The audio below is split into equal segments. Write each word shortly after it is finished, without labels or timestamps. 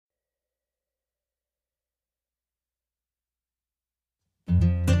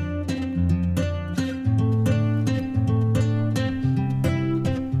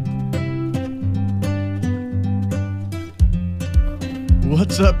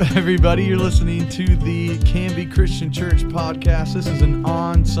What's up, everybody? You're listening to the Canby Christian Church podcast. This is an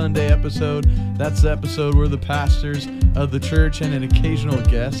on Sunday episode. That's the episode where the pastors of the church and an occasional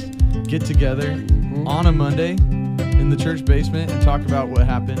guest get together on a Monday in the church basement and talk about what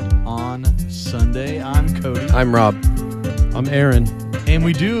happened on Sunday. I'm Cody. I'm Rob. I'm Aaron. And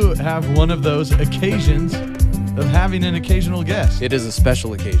we do have one of those occasions of having an occasional guest. It is a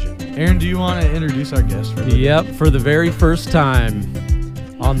special occasion. Aaron, do you want to introduce our guest? Yep, for the very first time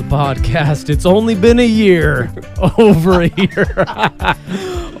on the podcast. It's only been a year. Over a year.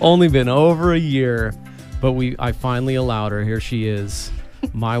 Only been over a year. But I finally allowed her. Here she is.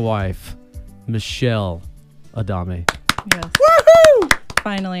 My wife, Michelle Adame. Yes. Woohoo!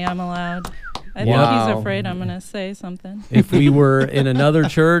 Finally, I'm allowed. I think he's afraid I'm going to say something. If we were in another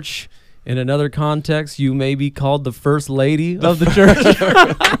church, in another context, you may be called the first lady of the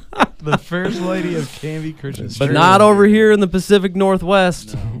church. The first lady of Canby Christian Church. But not over here in the Pacific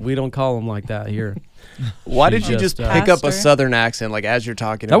Northwest. No. We don't call them like that here. Why did you just pick up a southern accent like as you're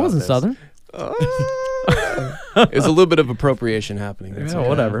talking about this? That wasn't southern. There's a little bit of appropriation happening. Yeah,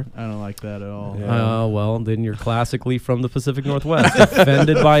 whatever. I don't like that at all. Yeah. Well, then you're classically from the Pacific Northwest.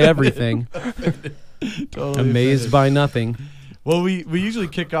 Offended by everything. Totally amazed offended by nothing. Well, we usually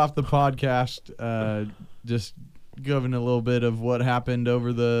kick off the podcast just giving a little bit of what happened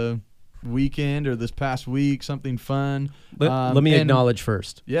over the weekend or this past week, something fun. Let me acknowledge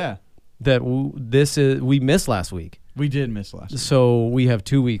first. Yeah. That we missed last week. We did miss last week. So we have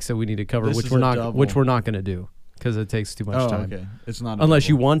 2 weeks that we need to cover, which we're not going to do because it takes too much time. Okay. It's not unless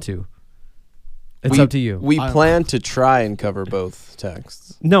you want to. It's up to you. We plan to try and cover both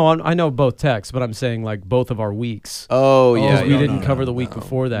texts. No, I know both texts, but I'm saying like both of our weeks. Oh, yeah. We didn't cover the week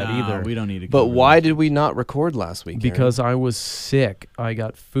before that either. We don't need to But why did we not record last week? Because I was sick. I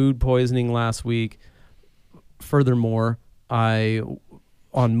got food poisoning last week. Furthermore, on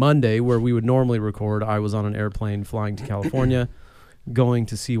Monday, where we would normally record, I was on an airplane flying to California, going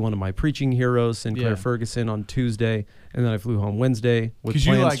to see one of my preaching heroes, Sinclair Ferguson, on Tuesday, and then I flew home Wednesday with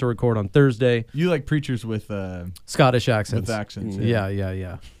plans to record on Thursday. You like preachers with Scottish accents. With accents.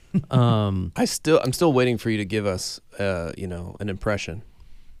 Yeah. I'm still waiting for you to give us an impression.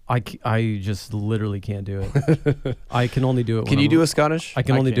 I just literally can't do it. I can only do it. Can you do a Scottish? I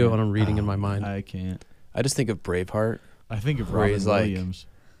can only do it when I'm reading in my mind. I can't. I just think of Braveheart. I think of Robin Williams.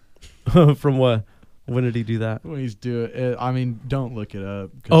 From what? When did he do that? When he's doing it, I mean, don't look it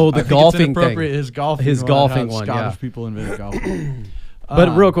up. Oh, the golfing thing. His golfing one. Scottish people invented golfing.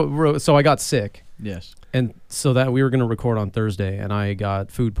 But real quick, so I got sick. Yes. And so that we were going to record on Thursday, and I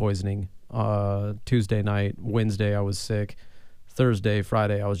got food poisoning Tuesday night. Wednesday, I was sick. Thursday,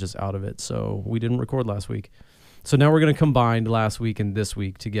 Friday, I was just out of it. So we didn't record last week. So now we're going to combine last week and this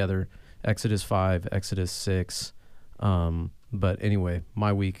week together. Exodus 5, Exodus 6. But anyway,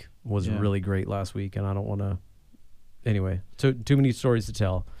 my week was really great last week, and I don't want to. Anyway, too many stories to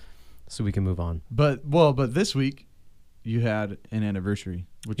tell, so we can move on. But this week, you had an anniversary,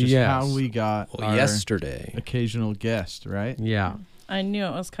 which is how we got our yesterday occasional guest, right? Yeah. I knew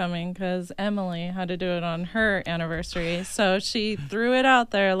it was coming because Emily had to do it on her anniversary, so she threw it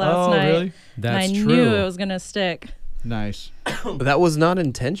out there last night. Oh, really? That's and I true. knew it was going to stick. Nice. That was not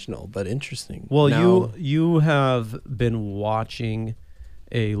intentional, but interesting. Well, you have been watching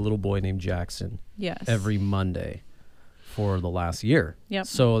a little boy named Jackson every Monday for the last year. Yep.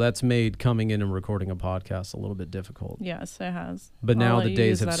 So that's made coming in and recording a podcast a little bit difficult. Yes, it has. But now the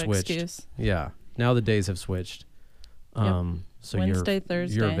days have that switched. Excuse. Yeah. Now the days have switched. So Wednesday,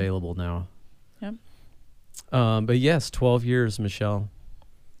 Thursday. You're available now. Yep. But yes, 12 years, Michelle.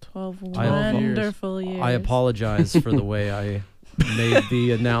 12 wonderful years. I apologize for the way I made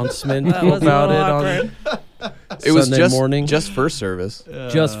the announcement about it on it was morning. Just first service.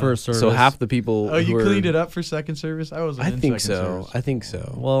 Just first service. So half the people. Oh, you cleaned it up for second service? I think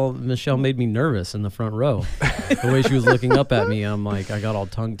so. Well, Michelle made me nervous in the front row. The way she was looking up at me, I'm like, I got all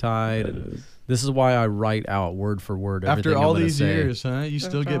tongue tied. And this is why I write out word for word everything After all I'm these say. years, huh? You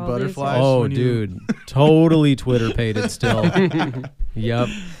still get butterflies? Oh, dude. Totally Twitter paid it still. Yep.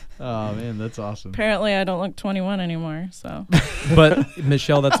 Oh, man, that's awesome. Apparently, I don't look 21 anymore, so. But,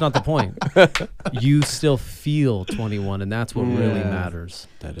 Michelle, that's not the point. You still feel 21, and that's what really matters.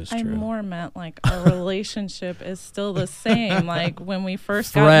 That is true. I more meant, like, our relationship is still the same. Like, when we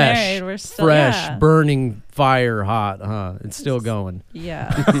first got married, we're still... Fresh, burning, fire hot, huh? It's still going.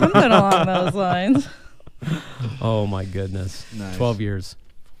 Yeah, something along those lines. Oh, my goodness. Nice. 12 years.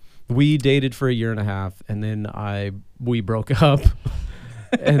 We dated for a year and a half, and then we broke up.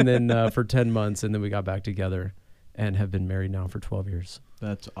 And then for 10 months, and then we got back together and have been married now for 12 years.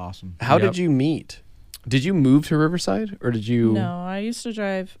 That's awesome. How did you meet? Did you move to Riverside, or did you? No, I used to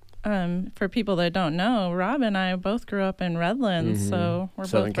drive. For people that don't know, Rob and I both grew up in Redlands, so we're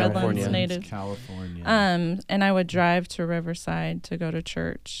Southern both Redlands California. natives. California. And I would drive to Riverside to go to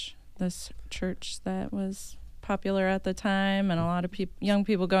church. This church that was popular at the time, and a lot of young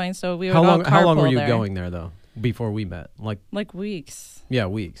people going. So we would all carpool How long were you there. going there though? Before we met, Like weeks. yeah,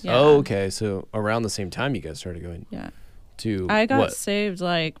 weeks. Yeah. Oh, okay. So around the same time you guys started going Yeah. to I got what? saved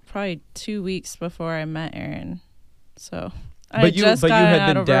like probably 2 weeks before I met Aaron. So I But you got had out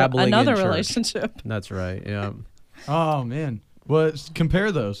been of dabbling in another church. relationship. That's right. Yeah. Oh man. Well,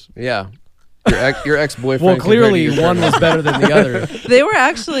 compare those. Yeah. Your ex-boyfriend. Well, clearly compared to your one was better than the other. They were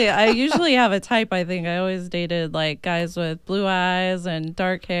actually, I usually have a type, I think. I always dated like guys with blue eyes and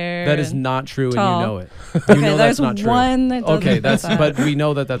dark hair. That is and not true, tall. and you know it. You Okay, know there's that's not true. one that doesn't Okay, do that's that. but we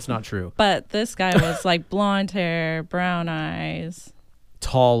know that that's not true. But this guy was like blonde hair, brown eyes,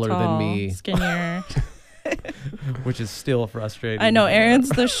 Taller tall, than me, skinnier. which is still frustrating. I know Aaron's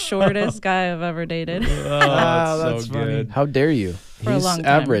the shortest guy I've ever dated. Oh, That's so funny. good. How dare you? For a He's long time.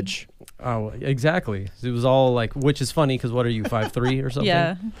 average. Oh, exactly. It was all like, which is funny because what are you, 5'3" or something?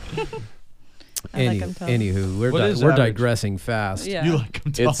 Yeah. I like him tall. Anywho, What is we're average? digressing fast. Yeah. You like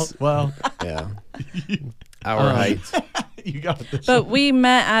them tall. It's- Well, Yeah. Our height. you got this. But we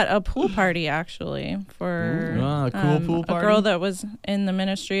met at a pool party actually for A cool pool a party. girl that was in the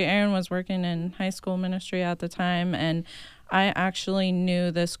ministry. Aaron was working in high school ministry at the time, and I actually knew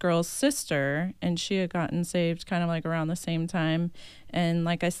this girl's sister, and she had gotten saved kind of like around the same time. And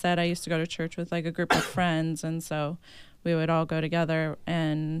like I said, I used to go to church with like a group of friends, and so we would all go together.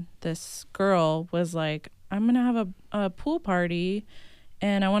 And this girl was like, I'm going to have a pool party,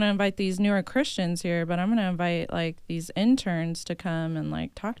 and I want to invite these newer Christians here, but I'm going to invite like these interns to come and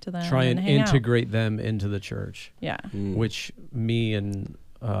like talk to them. Try and hang out." integrate them into the church, Yeah. which me and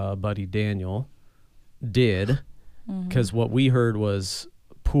buddy Daniel did, Mm-hmm. because what we heard was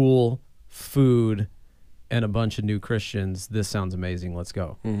pool, food, and a bunch of new Christians. This sounds amazing. Let's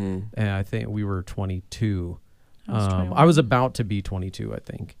go. Mm-hmm. And I think we were 22. I was 21. I was about to be 22, I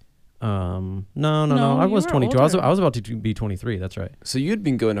think. No. No, I you was were 22. older. I was about to be 23. That's right. So you'd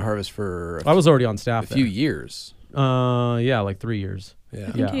been going to Harvest for I was already on a staff few there. years. Yeah, like 3 years. Yeah. I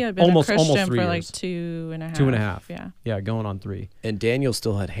think Yeah. he had been Almost- a Christian almost 3 for like years. 2.5. 2.5. Yeah. Yeah, going on 3. And Daniel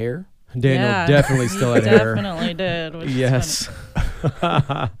still had hair? Daniel Yeah, definitely still had he hair. Definitely did. Which is Yes.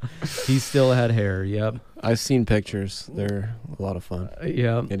 He still had hair. Yep. I've seen pictures. They're a lot of fun.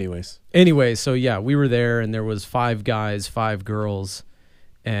 Yeah. Anyways. Anyway, so yeah, we were there, and there was 5 guys, 5 girls,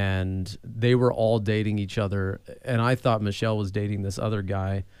 and they were all dating each other. And I thought Michelle was dating this other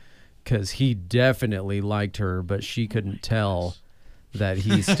guy because he definitely liked her, but she couldn't tell that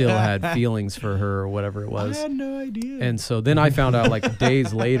he still had feelings for her or whatever it I was. had no idea. And so then I found out like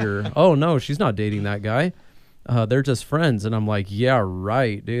days later, oh no, she's not dating that guy. They're just friends. And I'm like, yeah,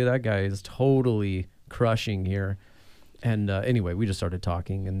 right, dude. That guy is totally crushing here. And anyway, we just started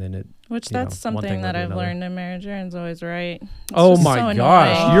talking, and then Which you know, that's one something thing led that to I've another. learned in marriage. Aaron's always right. It's Oh just my so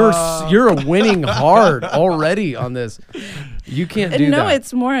gosh, annoying. you're winning hard already on this. You can't do No, that.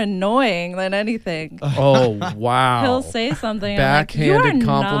 it's more annoying than anything. Oh wow. He'll say something. I'm like, you are Backhanded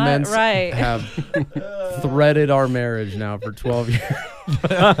not compliments right. have threaded our marriage now for 12 years.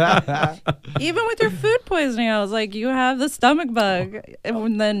 Even with your food poisoning, I was like, you have the stomach bug.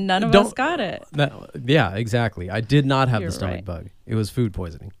 And then none of Don't- us got it. Yeah, exactly. I did not have You're the stomach right. bug. It was food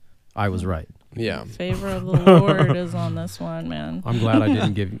poisoning. I was right. Yeah. Favor of the Lord is on this one, man. I'm glad I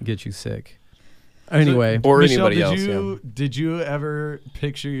didn't get you sick. Anyway, Or Michelle, anybody else. did you ever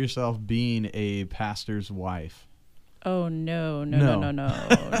picture yourself being a pastor's wife? Oh no.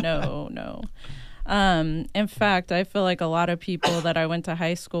 In fact, I feel like a lot of people that I went to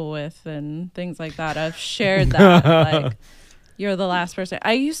high school with and things like that, I've shared that. Like, you're the last person.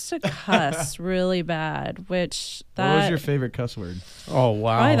 I used to cuss really bad, which What was that your favorite cuss word? oh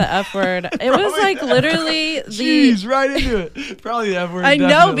wow. probably the F word. It was like literally the. Jeez, right into it. Probably the F word. I know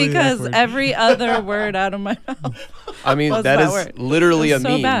definitely the F because word. every other word out of my mouth. I mean, was that that is word. literally It a was so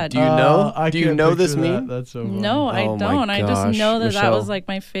meme. bad. Do you know? I Do you can't know this picture that. meme? That's so funny. No, I Oh my don't. I just gosh, know that Michelle. was like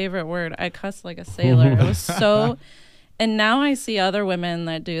my favorite word. I cussed like a sailor. It was so. And now I see other women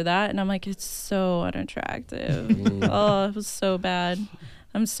that do that, and I'm like, it's so unattractive. Oh, it was so bad.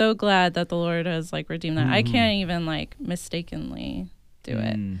 I'm so glad that the Lord has like redeemed that. I can't even like mistakenly do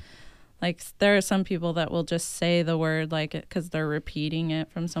it. Like there are some people that will just say the word like it because they're repeating it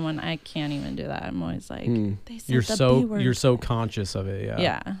from someone. I can't even do that. I'm always like, they said You're the B word. you're so conscious of it. Yeah.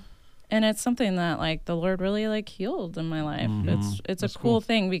 Yeah. And it's something that like the Lord really like healed in my life. It's That's a cool cool.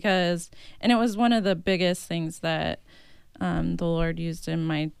 thing because, and it was one of the biggest things that the Lord used in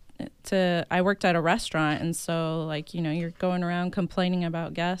I worked at a restaurant, and so like, you know, you're going around complaining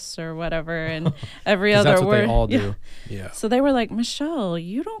about guests or whatever, and every 'Cause other that's what word. they all Yeah. do. Yeah. So they were like, Michelle,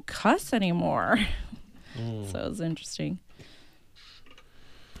 you don't cuss anymore. So it was interesting.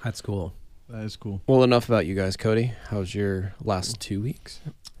 That's cool. That is cool. Well, enough about you guys. Cody, how's your last 2 weeks?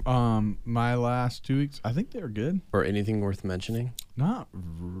 My last 2 weeks, I think they were good. Or anything worth mentioning? Not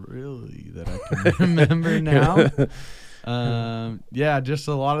really that I can remember now. Yeah, just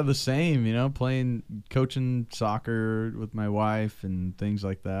a lot of the same, you know, coaching soccer with my wife and things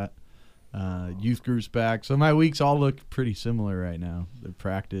like that. Youth groups back. So my weeks all look pretty similar right now. The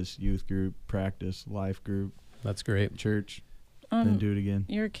practice, youth group, practice, life group, That's great. church, then do it again.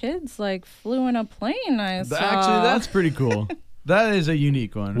 Your kids like flew in a plane. I saw. Actually, that's pretty cool. That is a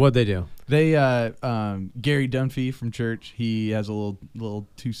unique one. What'd they do? They Gary Dunphy from church, he has a little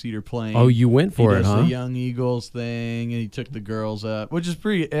 2-seater plane. Oh, you went for he it, does huh? the Young Eagles thing, and he took the girls up, which is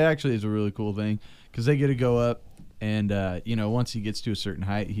it actually is a really cool thing because they get to go up, and you know, once he gets to a certain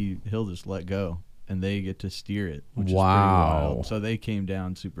height, he'll just let go, and they get to steer it, which is pretty wild. So they came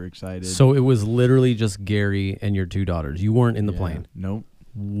down super excited. So it was literally just Gary and your 2 daughters. You weren't in the Yeah. plane. Nope.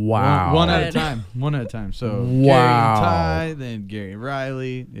 Wow. One at a time. One at a time. So Gary Wow. and Ty, then Gary and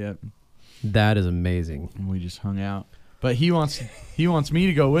Riley. Yep. That is amazing. And we just hung out. But he wants me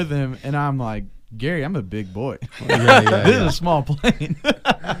to go with him, and I'm like, Gary, I'm a big boy. Yeah, This is a small plane.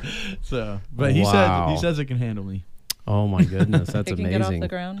 So, but Wow. he says it can handle me. Oh my goodness, that's It can get off amazing. the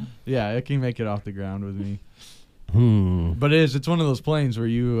ground. Yeah, it can make it off the ground with me. But It's one of those planes where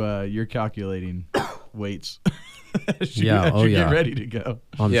you're calculating weights. as you Yeah, get ready to go.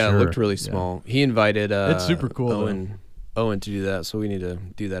 I'm yeah, sure. it looked really small. He invited It's super cool, though. Owen to do that, so we need to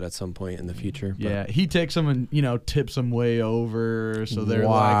do that at some point in the future. But Yeah, he takes them and, you know, tips them way over, so they're Wow.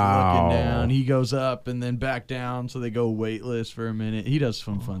 like looking down. He goes up and then back down, so they go weightless for a minute. He does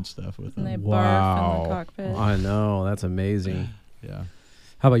some fun stuff with And they them. barf in the cockpit. I know, that's amazing. Yeah.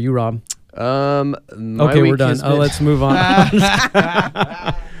 How about you, Rob? my Okay, we're week done. has been Let's move on.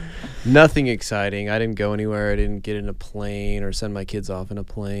 nothing exciting. I didn't go anywhere. I didn't get in a plane or send my kids off in a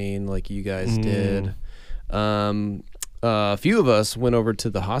plane like you guys did. A few of us went over to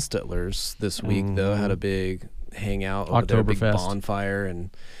the Hostetlers this week, though. Had a big hangout over there, a big Oktoberfest. bonfire, and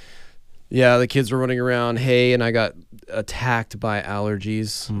yeah, the kids were running around. Hey, and I got attacked by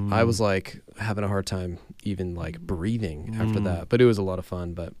allergies. I was like having a hard time even like breathing after that, but it was a lot of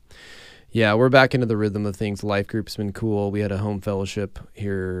fun. But yeah, we're back into the rhythm of things. Life group's been cool. We had a home fellowship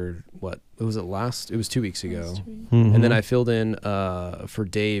here. It was 2 weeks ago. And then I filled in for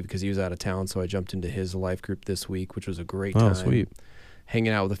Dave because he was out of town, so I jumped into his life group this week, which was a great time. Oh, sweet.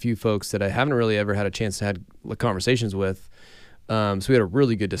 Hanging out with a few folks that I haven't really ever had a chance to have conversations with. So we had a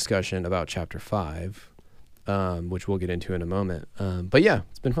really good discussion about chapter 5, which we'll get into in a moment. But yeah,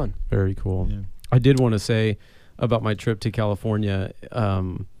 it's been fun. Very cool. Yeah. I did want to say about my trip to California.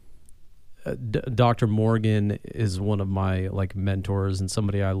 Dr. Morgan is one of my like mentors and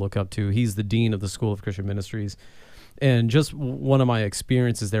somebody I look up to. He's the dean of the School of Christian Ministries, and just one of my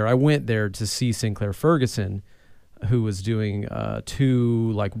experiences there. I went there to see Sinclair Ferguson, who was doing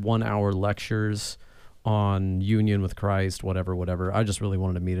 2 like 1-hour lectures on union with Christ, whatever. I just really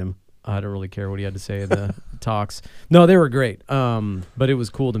wanted to meet him. I don't really care what he had to say in the talks. No, they were great. But it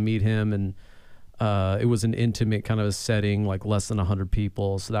was cool to meet him, and it was an intimate kind of a setting, like less than 100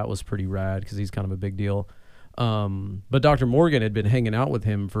 people. So that was pretty rad because he's kind of a big deal. But Dr. Morgan had been hanging out with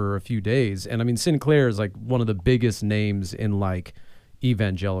him for a few days. And I mean, Sinclair is like one of the biggest names in like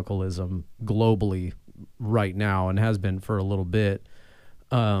evangelicalism globally right now, and has been for a little bit.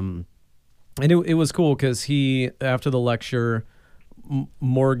 And it was cool because after the lecture,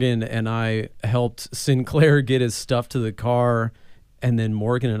 Morgan and I helped Sinclair get his stuff to the car. And then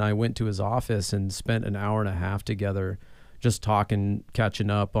Morgan and I went to his office and spent an hour and a half together just talking, catching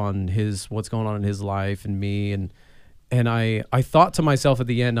up on what's going on in his life and me. And I thought to myself at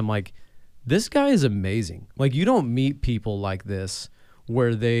the end, I'm like, this guy is amazing. Like, you don't meet people like this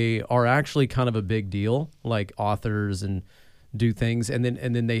where they are actually kind of a big deal, like authors and do things. And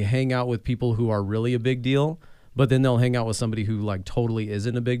then they hang out with people who are really a big deal, but then they'll hang out with somebody who like totally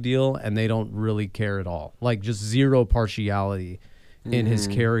isn't a big deal and they don't really care at all. Like, just zero partiality in his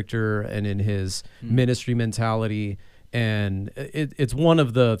character and in his ministry mentality. And it's one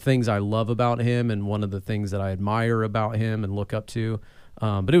of the things I love about him and one of the things that I admire about him and look up to.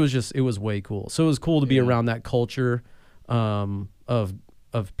 But it was way cool. So it was cool to be around that culture of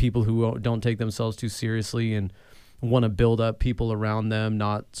people who don't take themselves too seriously and want to build up people around them,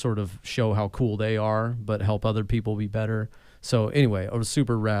 not sort of show how cool they are, but help other people be better. So anyway, it was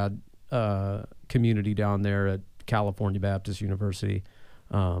super rad community down there at California Baptist University.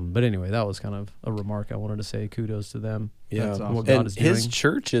 But anyway, that was kind of a remark I wanted to say. Kudos to them. Yeah. That's awesome. What God And is his doing.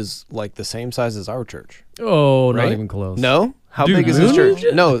 church is like the same size as our church. Oh, not Right? even close. No? How Dude, big is his really?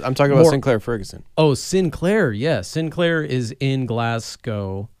 church? No, I'm talking about More- Sinclair Ferguson. Oh, Sinclair. Yeah, Sinclair is in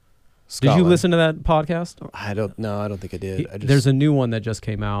Glasgow. Did Scotland. you listen to that podcast? I don't think I did. I just, There's a new one that just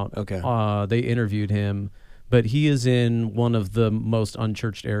came out. Okay. They interviewed him, but he is in one of the most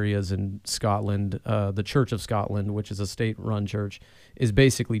unchurched areas in Scotland. The Church of Scotland, which is a state-run church, is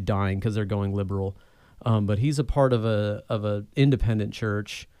basically dying because they're going liberal. But he's a part of a independent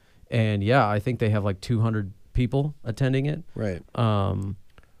church, and yeah, I think they have like 200 people attending it. right.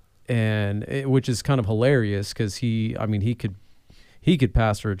 Which is kind of hilarious because he could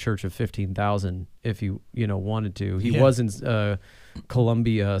pastor a church of 15,000 if he wanted to. He Yeah. was in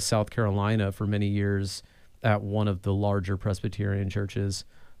Columbia, South Carolina for many years at one of the larger Presbyterian churches.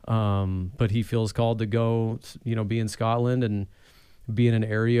 But he feels called to go, be in Scotland and be in an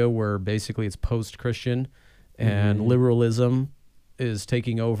area where basically it's post-Christian and liberalism is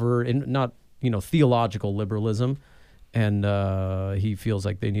taking over, and not, theological liberalism. And he feels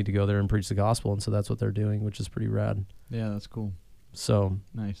like they need to go there and preach the gospel. And so that's what they're doing, which is pretty rad. Yeah, that's cool. So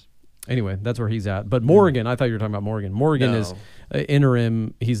Nice. anyway, that's where he's at. But Morgan, I thought you were talking about Morgan. Morgan is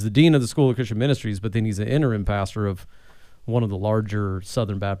interim. He's the dean of the School of Christian Ministries, but then he's an interim pastor of one of the larger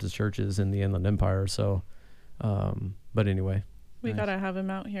Southern Baptist churches in the Inland Empire. So, but anyway, We Nice. gotta have him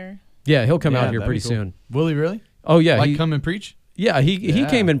out here. yeah, he'll come Yeah, out here that'd pretty be cool. soon. Will he really? Oh yeah, Like he come and preach? he Yeah.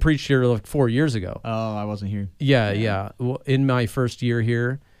 came and preached here like 4 years ago. Oh, I wasn't here. Yeah. Well, in my first year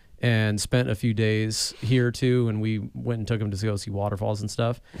here, and spent a few days here too, and we went and took him to go see waterfalls and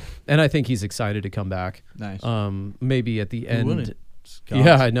stuff. And I think he's excited to come back. Nice. Maybe at the Who wouldn't? end. It's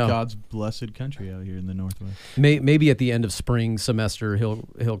Yeah, I know. God's blessed country out here in the Northwest. Maybe at the end of spring semester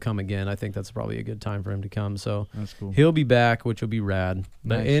he'll come again. I think that's probably a good time for him to come. So That's cool. he'll be back, which will be rad.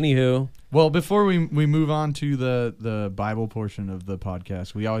 But Nice. anywho, Well, before we move on to the Bible portion of the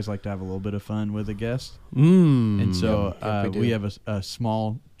podcast, we always like to have a little bit of fun with a guest. And so Yep, we do. we have a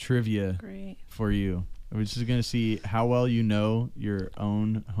small trivia Great. for you. We're just going to see how well you know your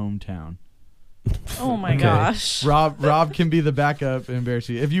own hometown. Oh my Okay. gosh. Rob can be the backup and embarrass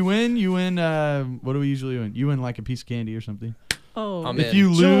you. If you win, what do we usually win? You win like a piece of candy or something. Oh, I'm If in. you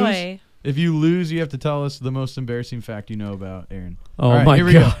lose, joy. you have to tell us the most embarrassing fact you know about Aaron. oh All right, my here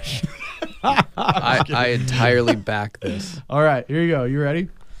we go. gosh, I entirely back this. All right, here you go. You ready?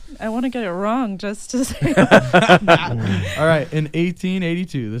 I want to get it wrong just to say. All right. In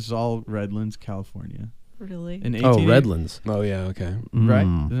 1882, this is all Redlands, California. Really? In oh 1880 Redlands, Oh yeah, okay. Right?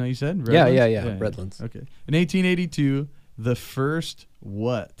 Mm. Isn't that what you said? Yeah, Redlands? yeah. Redlands. Okay. In 1882, the first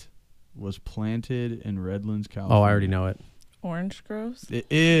what was planted in Redlands, California? Oh, I already know it. Orange groves? It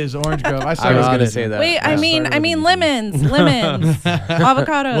is Orange Grove. I I was started gonna on it. say that. Wait, I Yeah. mean Started with lemons,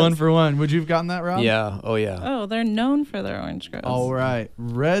 avocados. One for one. Would you have gotten that, Rob? Yeah. Oh yeah. Oh, they're known for their orange groves. All right.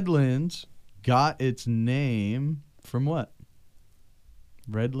 Redlands got its name from what?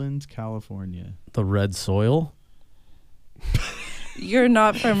 Redlands, California. The red soil. You're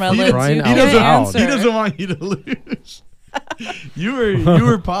not from He Redlands. Crying You out can't loud. answer. He doesn't want you to lose. you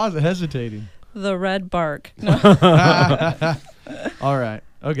were pausing, hesitating. The red bark. No. All right.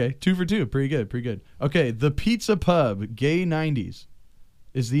 Okay. 2 for 2. Pretty good. Pretty good. Okay. The Pizza Pub, Gay 90s,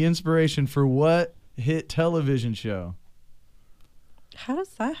 is the inspiration for what hit television show? How does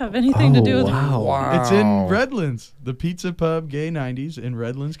that have anything to do with Wow. It's in Redlands. The Pizza Pub, Gay 90s in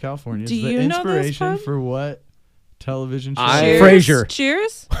Redlands, California. Do Is the you know this inspiration pub? for what television show? I- Frasier.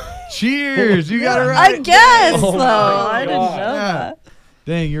 Cheers? Cheers. You got it I right. guess, Oh though. my I didn't know Yeah. that.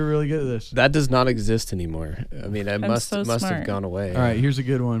 Dang, you're really good at this. That does not exist anymore. I mean, it must so have smart. gone away. All right. Here's a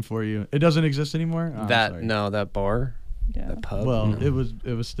good one for you. It doesn't exist anymore? Oh, I'm That sorry. no, that bar, Yeah. that pub. Well, no. it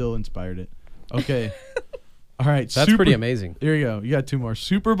was still inspired it. Okay. All right. That's pretty amazing. Here you go. You got 2 more.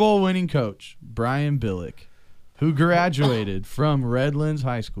 Super Bowl winning coach Brian Billick, who graduated from Redlands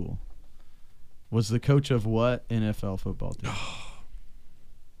High School, was the coach of what NFL football team?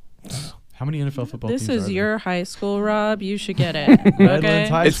 How many NFL football This teams are is there? your high school, Rob. You should get it. Redlands Okay.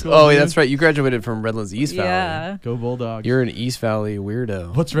 High It's School. oh, yeah, dude. that's right. You graduated from Redlands East Valley. Yeah. Go Bulldogs. You're an East Valley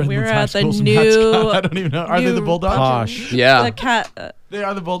weirdo. What's Redlands We're High at the School's new- mascot? I don't even know. Are they the new Bulldogs? Posh. Yeah. The cat. They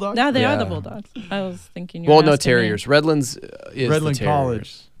are the Bulldogs? No, they are the Yeah. Bulldogs. I was thinking. You were Well, no asking me. Terriers. Redlands is Redland the Terriers.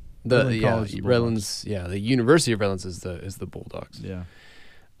 College. The Redland yeah, College is the Redlands. Yeah, the University of Redlands is the Bulldogs. Yeah.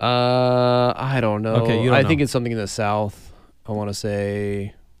 I don't know. Okay, you don't I know. think it's something in the South. I want to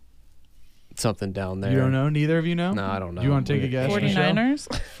say something down there. You don't know? Neither of you know? No, I don't know. Do you want to take a guess? 49ers?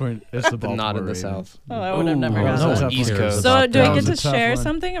 It's the Baltimore Not in the Ravens. South. Oh, I would have never Ooh, gotten that was that. tough East one. Coast. So, do That I was get a to tough share one.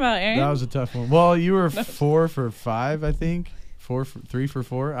 something about Aaron? That was a tough one. Well, you were 4 for 5, I think. 3 for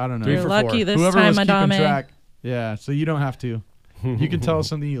 4. I don't know. 3 You're for lucky 4. this Whoever time, was keeping Adame. track. Yeah, so you don't have to. You can tell us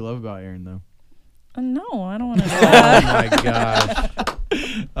something you love about Aaron, though. No, I don't want to do Oh that. my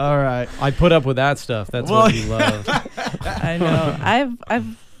gosh! All right. I put up with that stuff. That's Well- what you love. I know.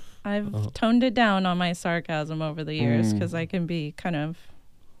 I've toned it down on my sarcasm over the years because I can be kind of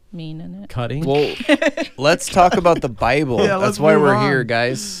mean in it. Cutting. Well, let's talk about the Bible. Yeah, let's That's why move we're on. here,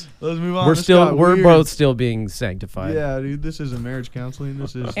 guys. Let's move on. we're This still got we're weird. both still being sanctified. Yeah, dude. This isn't marriage counseling.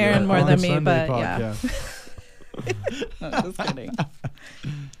 This is Aaron the more On than me, Sunday but yeah. podcast. No, just kidding.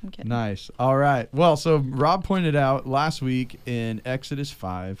 I'm kidding. Nice. All right. Well, so Rob pointed out last week in Exodus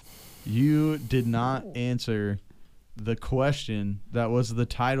 5, you did not answer the question that was the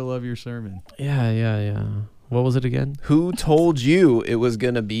title of your sermon. Yeah. What was it again? Who told you it was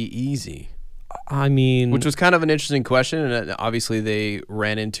going to be easy? I mean, Which was kind of an interesting question, and obviously they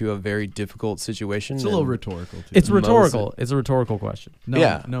ran into a very difficult situation. It's a little and- rhetorical, too. it's rhetorical. It's a rhetorical question. no,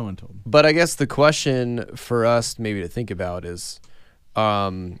 yeah. No one told me. But I guess the question for us maybe to think about is,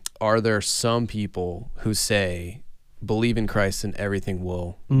 are there some people who say, believe in Christ and everything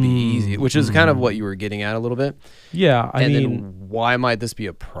will be easy, which is kind of what you were getting at a little bit. Yeah, I and mean, then why might this be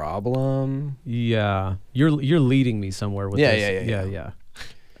a problem? yeah, you're leading me somewhere with Yeah, this. yeah. Yeah.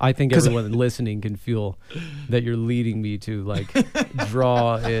 I think 'Cause- everyone listening can feel that you're leading me to like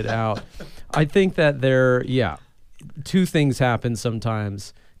draw it out. I think that two things happen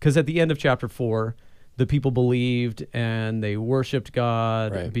sometimes, because at the end of chapter 4, the people believed and they worshiped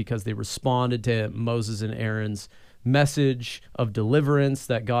God Right. because they responded to Moses and Aaron's message of deliverance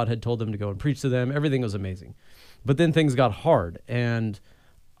that God had told them to go and preach to them. Everything was amazing. But then things got hard. And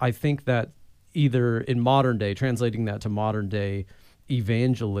I think that either in modern day, translating that to modern day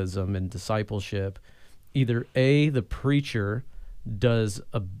evangelism and discipleship, either A, the preacher does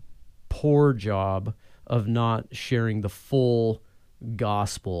a poor job of not sharing the full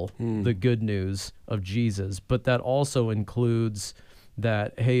gospel, the good news of Jesus, but that also includes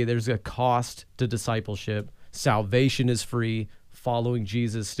that, hey, there's a cost to discipleship. Salvation is free. Following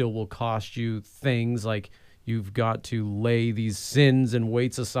Jesus still will cost you things, like you've got to lay these sins and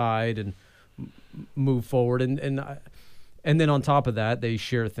weights aside and move forward. And then on top of that, they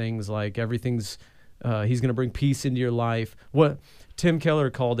share things like everything's he's going to bring peace into your life. What Tim Keller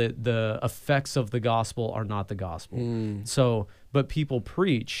called it, the effects of the gospel are not the gospel. So, but people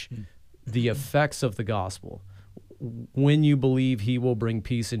preach the effects of the gospel. When you believe, he will bring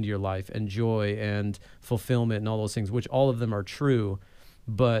peace into your life and joy and fulfillment and all those things, which all of them are true.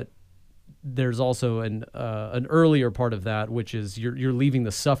 But there's also an earlier part of that, which is you're leaving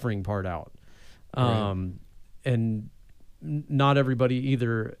the suffering part out. And not everybody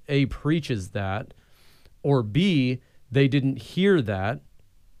either A, preaches that, or B, they didn't hear that.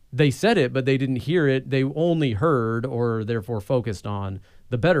 They said it, but they didn't hear it. They only heard, or therefore focused on,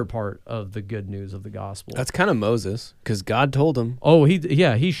 the better part of the good news of the gospel. That's kind of Moses, because God told him. Oh,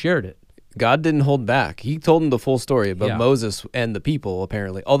 he shared it. God didn't hold back. He told him the full story about Yeah. Moses and the people,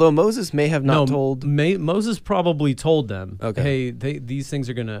 apparently. Although Moses may have not told. Moses probably told them, Okay. hey, these things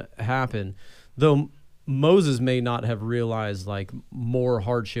are going to happen. Though Moses may not have realized like more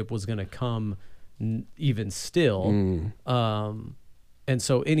hardship was going to come even still. And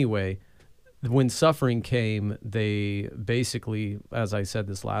so anyway, when suffering came, they basically, as I said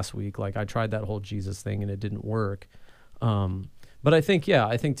this last week, like I tried that whole Jesus thing and it didn't work. But I think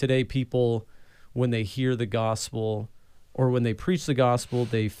today people, when they hear the gospel or when they preach the gospel,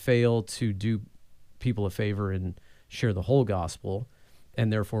 they fail to do people a favor and share the whole gospel.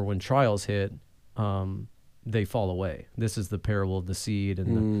 And therefore, when trials hit, they fall away. This is the parable of the seed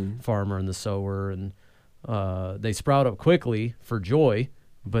and the farmer and the sower. And they sprout up quickly for joy,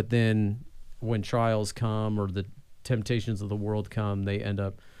 but then when trials come or the temptations of the world come, they end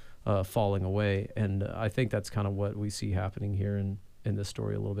up falling away. And I think that's kind of what we see happening here in this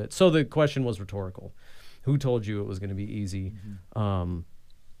story a little bit. So the question was rhetorical. Who told you it was going to be easy?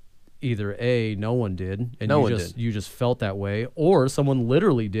 Either A, no one did, and you just felt that way, or someone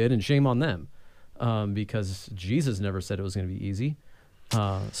literally did, and shame on them, because Jesus never said it was going to be easy.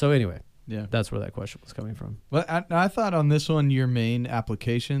 So anyway, Yeah. that's where that question was coming from. Well, I thought on this one, your main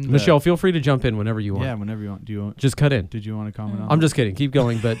application. that- Michelle, feel free to jump in whenever you want. Yeah, whenever you want. Do you want? Just cut in. Did you want to comment on? I'm just kidding. Keep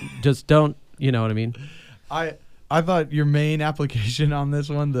going, but just don't. You know what I mean? I thought your main application on this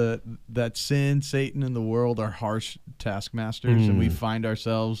one, that sin, Satan, and the world are harsh taskmasters, and we find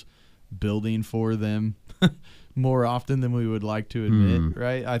ourselves building for them more often than we would like to admit,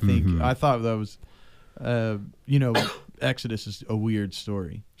 right? I think I thought that was, Exodus is a weird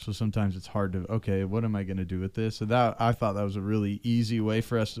story, so sometimes it's hard to, okay, what am I going to do with this? So I thought that was a really easy way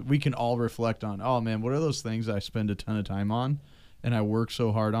for us. We can all reflect on, oh man, what are those things I spend a ton of time on? and I work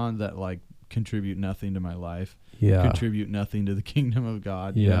so hard on that, like, contribute nothing to my life, Yeah. contribute nothing to the kingdom of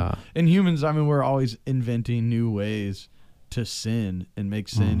God. you know? Yeah. And humans, I mean, we're always inventing new ways to sin and make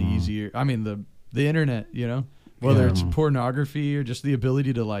sin Mhm. easier. I mean, the internet, you know, whether Yeah. it's pornography or just the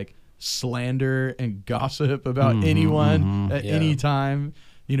ability to, like, slander and gossip about Mhm, anyone mhm. at Yeah. any time,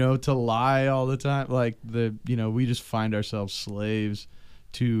 you know, to lie all the time. Like, we just find ourselves slaves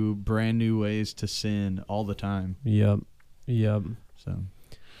to brand new ways to sin all the time. Yep. Yep. So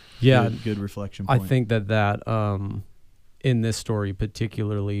Yeah. good reflection I point. think that in this story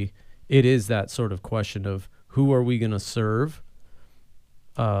particularly, it is that sort of question of who are we going to serve?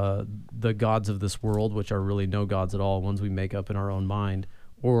 The gods of this world, which are really no gods at all, ones we make up in our own mind,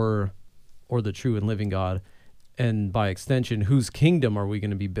 or the true and living God, and by extension, whose kingdom are we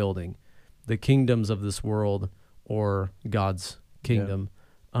going to be building? The kingdoms of this world or God's kingdom?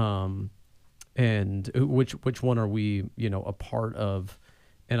 And which one are we, a part of?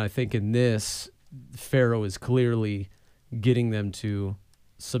 And I think in this, Pharaoh is clearly getting them to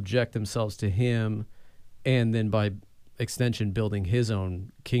subject themselves to him, and then by extension building his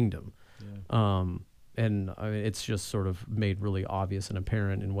own kingdom. And I mean, it's just sort of made really obvious and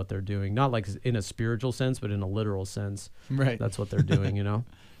apparent in what they're doing, not like in a spiritual sense, but in a literal sense. Right. That's what they're doing, Yep.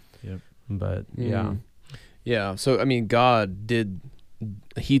 But yeah. Yeah. So, I mean,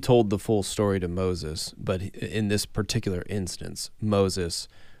 he told the full story to Moses, but in this particular instance, Moses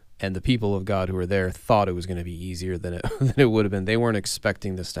and the people of God who were there thought it was going to be easier than it would have been. They weren't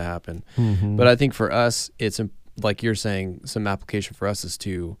expecting this to happen. Mhm. But I think for us, it's like you're saying, some application for us is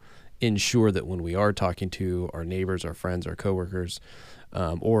to ensure that when we are talking to our neighbors, our friends, our coworkers,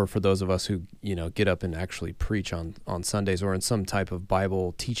 or for those of us who, get up and actually preach on Sundays or in some type of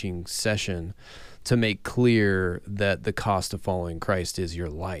Bible teaching session, to make clear that the cost of following Christ is your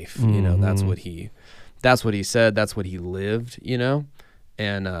life. That's what he said. That's what he lived,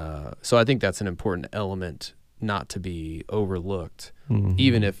 And so I think that's an important element not to be overlooked, Mhm.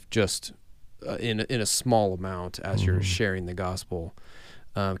 even if just in a small amount as you're sharing the gospel.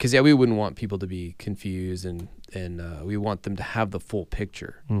 Because we wouldn't want people to be confused, and we want them to have the full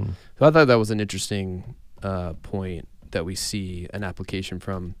picture. Mm. So I thought that was an interesting point that we see an application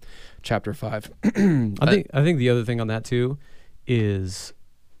from chapter 5. I think the other thing on that too is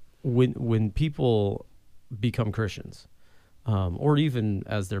when people become Christians, or even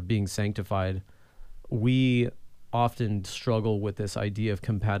as they're being sanctified, we often struggle with this idea of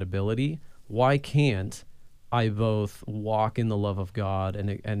compatibility. Why can't I both walk in the love of God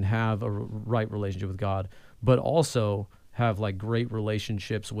and have a right relationship with God, but also have like great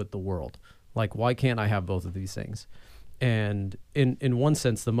relationships with the world? Like, why can't I have both of these things? And in one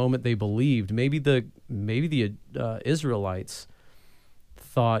sense, the moment they believed, maybe the Israelites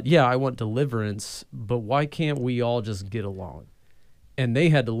thought, yeah, I want deliverance, but why can't we all just get along? And they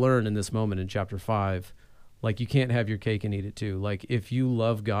had to learn in this moment in chapter 5, like, you can't have your cake and eat it too. Like, if you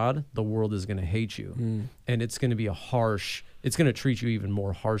love God, the world is going to hate you. And it's going to be it's going to treat you even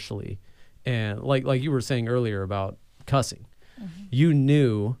more harshly. And like you were saying earlier about cussing, you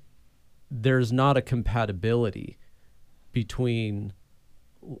knew there's not a compatibility between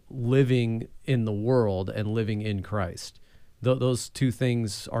living in the world and living in Christ. Those two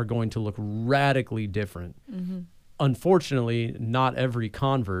things are going to look radically different. Unfortunately, not every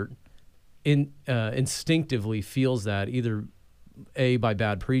convert instinctively feels that, either A, by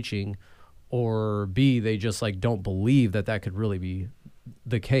bad preaching, or B, they just like don't believe that could really be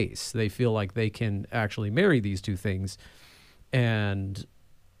the case. They feel like they can actually marry these two things. And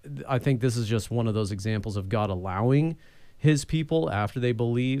I think this is just one of those examples of God allowing his people, after they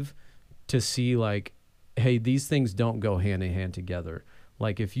believe, to see like, hey, these things don't go hand in hand together.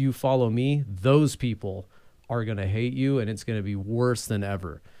 Like, if you follow me, those people are going to hate you, and it's going to be worse than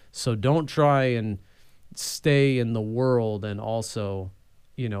ever. So don't try and stay in the world and also,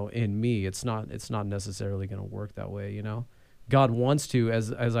 in me. It's not necessarily going to work that way, God wants to,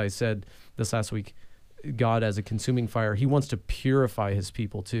 as I said this last week, God as a consuming fire, he wants to purify his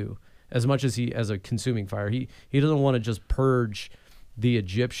people too. As much as he as a consuming fire, he doesn't want to just purge the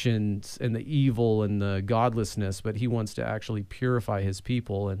Egyptians and the evil and the godlessness, but he wants to actually purify his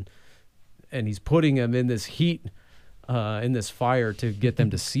people, and he's putting them in this heat, in this fire, to get them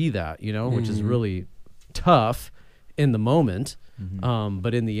to see that, which is really tough in the moment.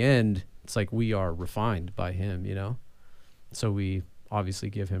 But in the end, it's like we are refined by him, so we obviously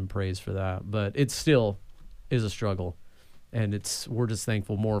give him praise for that, but it still is a struggle, and we're just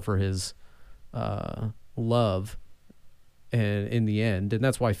thankful more for his love, and in the end, and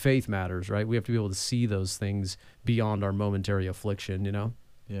that's why faith matters, right? We have to be able to see those things beyond our momentary affliction,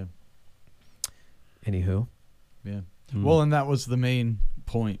 Yeah. Anywho. Yeah. Well, and that was the main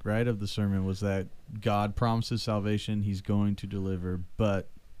point, right, of the sermon, was that God promises salvation. He's going to deliver, but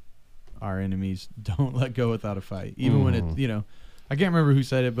our enemies don't let go without a fight. Even when it, I can't remember who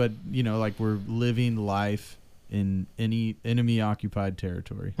said it, but, like we're living life in any enemy-occupied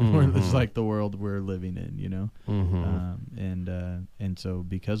territory. It's like the world we're living in, and so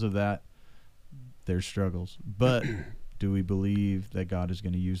because of that, there's struggles. But do we believe that God is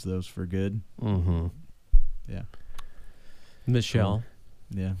going to use those for good? Yeah. Michelle,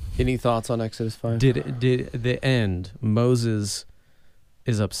 Yeah. Any thoughts on Exodus 5? did the end? Moses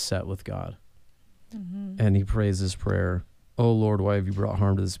is upset with God, and he prays this prayer: "Oh Lord, why have you brought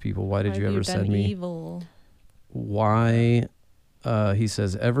harm to this people? Why did you ever send me? Evil. Why?" He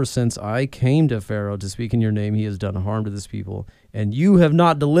says, "Ever since I came to Pharaoh to speak in your name, he has done harm to this people, and you have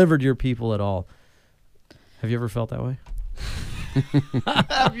not delivered your people at all." Have you ever felt that way?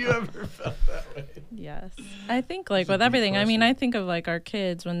 Have you ever felt that way? Yes. I think like with everything, I mean, I think of like our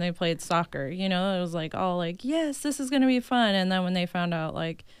kids when they played soccer, it was like all like, yes, this is going to be fun. And then when they found out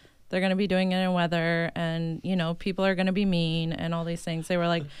like they're going to be doing it in weather and, people are going to be mean and all these things, they were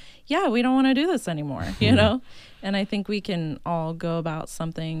like, yeah, we don't want to do this anymore, And I think we can all go about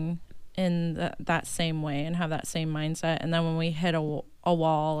something in that same way and have that same mindset. And then when we hit a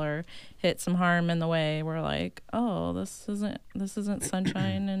wall or hit some harm in the way, we're like, oh, this isn't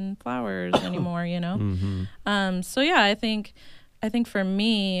sunshine and flowers anymore, So yeah, I think for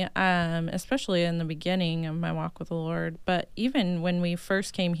me, especially in the beginning of my walk with the Lord, but even when we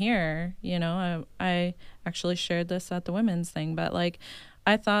first came here, I actually shared this at the women's thing, but like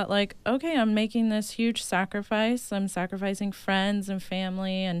I thought like, okay, I'm making this huge sacrifice. I'm sacrificing friends and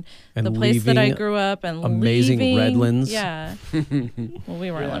family and the place that I grew up and amazing leaving. Redlands. Yeah. Well, we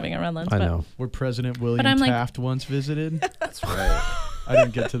weren't living in Redlands. I know. Where President William I'm like- Taft once visited. That's right. I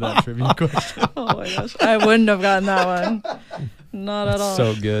didn't get to that trivia question. Oh my gosh. I wouldn't have gotten that one. Not at all.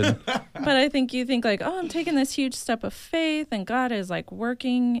 So good. But I think you think like, oh, I'm taking this huge step of faith and God is like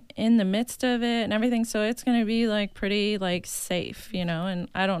working in the midst of it and everything. So it's going to be like pretty like safe, And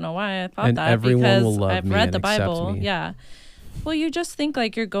I don't know why I thought And that everyone because will love I've me read and the accept Bible. me. Yeah. Well, you just think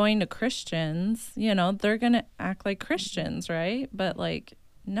like you're going to Christians, they're going to act like Christians, right? But like,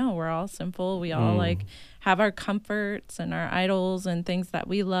 no, we're all sinful. We all like have our comforts and our idols and things that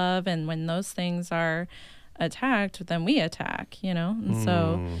we love. And when those things are attacked, then we attack, And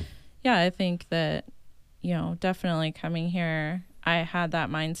so, yeah, I think that, definitely coming here, I had that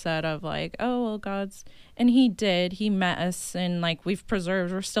mindset of like, oh, well, he met us and like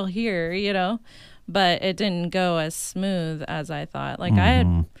we're still here, but it didn't go as smooth as I thought. Like I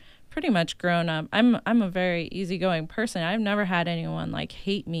had pretty much grown up. I'm a very easygoing person. I've never had anyone like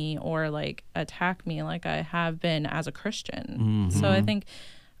hate me or like attack me like I have been as a Christian. So I think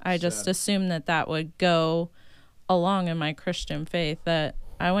I just assumed that would go along in my Christian faith, that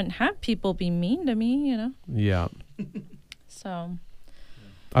I wouldn't have people be mean to me, Yeah. So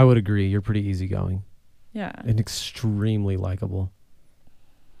I would agree. You're pretty easygoing yeah. and extremely likable.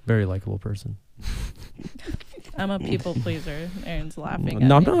 Very likable person. I'm a people pleaser. Aaron's laughing at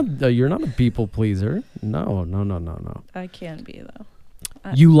No, me. you're not a people pleaser. No. I can be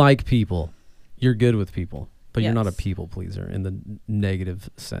though. You like people. You're good with people, but you're not a Yes. people pleaser in the negative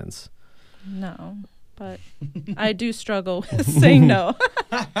sense. No, but I do struggle with saying no.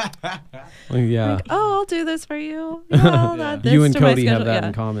 Yeah. Like, oh, I'll do this for you. No, I'll add this You and to my Cody have schedule. that Yeah.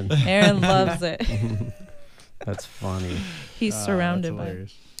 in common. Aaron loves it. That's funny. He's surrounded That's by.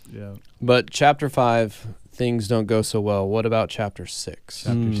 hilarious. Yeah. But chapter 5, things don't go so well. What about chapter 6?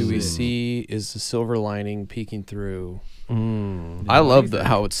 Chapter Do we 6. see, is the silver lining peeking through? Mm. I love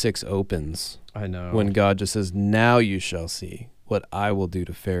how 6 opens I know. when God just says, now you shall see what I will do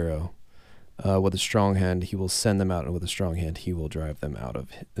to Pharaoh. With a strong hand, he will send them out, and with a strong hand, he will drive them out of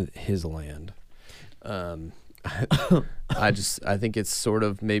his land. I think it's sort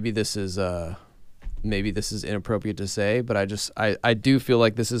of, maybe this is inappropriate to say, but I do feel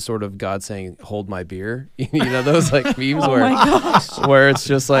like this is sort of God saying, hold my beer. Those like memes Oh where, my gosh. where it's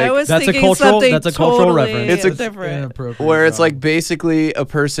just like, I was That's a thinking cultural- something that's a cultural totally reference. It's different. Inappropriate. where it's God. like basically a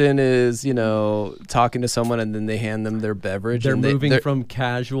person is, talking to someone and then they hand them their beverage. They're and moving from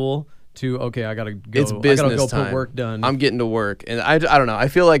casual to, okay, I gotta go. It's I gotta business go time. put work done. I'm getting to work. And I don't know. I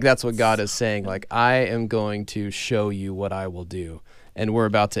feel like that's what God is saying. Like, I am going to show you what I will do. And we're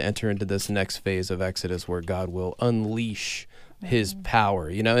about to enter into this next phase of Exodus where God will unleash his power,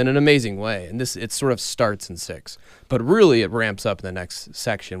 in an amazing way. And it sort of starts in 6. But really it ramps up in the next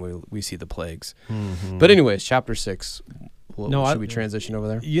section. We see the plagues. But anyways, chapter 6. Should we transition over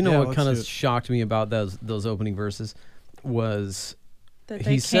there? You know Yeah, what let's kind of do it. shocked me about those opening verses was That he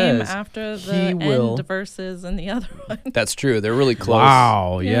they came says after the he will. end verses and the other one. That's true. They're really close.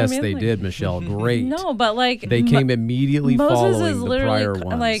 Wow. You know what I Yes, mean? they Like- did, Michelle. Great. No, but like They came immediately Moses following is the literally prior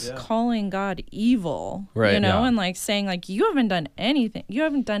ones. like Yeah. calling God evil, Right, you know, yeah. and like saying like you haven't done anything, you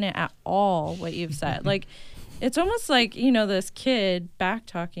haven't done it at all. What you've said, like it's almost like this kid back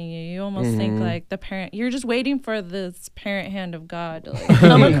talking you. You almost think like the parent. You're just waiting for this parent hand of God to like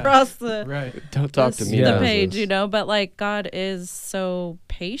come across the Right. Don't talk to me. Yeah. the Moses. page, But like God is so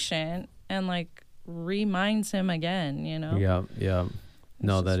patient and like reminds him again, Yeah, yeah.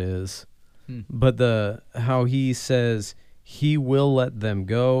 No, that is. Hmm. But how he says he will let them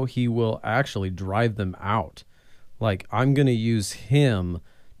go, he will actually drive them out. Like, I'm going to use him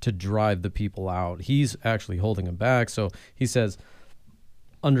to drive the people out. He's actually holding them back. So he says,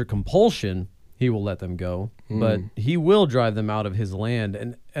 under compulsion, he will let them go, but he will drive them out of his land.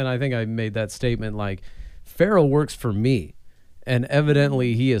 And I think I made that statement like, Pharaoh works for me. And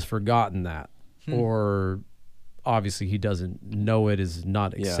evidently he has forgotten that. Or obviously he doesn't know it, is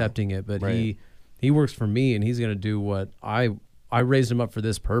not accepting it, but right. he works for me, and he's going to do what I raised him up for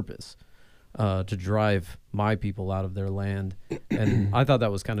this purpose, to drive my people out of their land. And I thought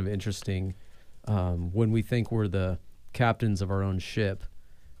that was kind of interesting, when we think we're the captains of our own ship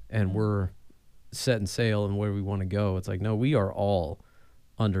and we're setting sail and where we want to go. It's like, no, we are all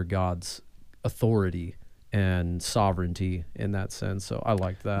under God's authority and sovereignty in that sense. So I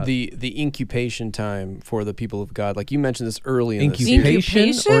liked that. The incubation time for the people of God, like you mentioned this early in the Incubation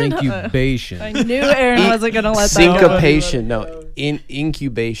or Incubation? incubation? I knew Aaron wasn't gonna let that go. syncopation. No,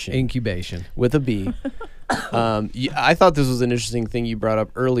 incubation Incubation. with a B. I thought this was an interesting thing you brought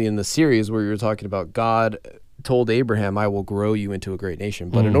up early in the series where you were talking about God told Abraham, "I will grow you into a great nation."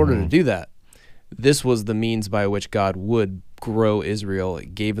 But in order to do that, this was the means by which God would grow Israel.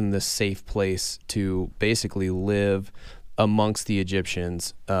 It gave them this safe place to basically live amongst the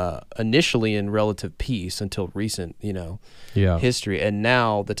Egyptians, initially in relative peace until recent, Yeah. history. And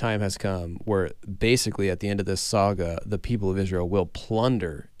now the time has come where basically at the end of this saga, the people of Israel will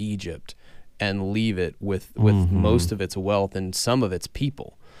plunder Egypt and leave it with most of its wealth and some of its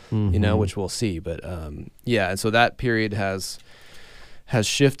people, which we'll see. But and so that period has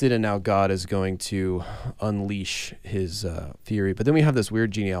shifted, and now God is going to unleash his fury. But then we have this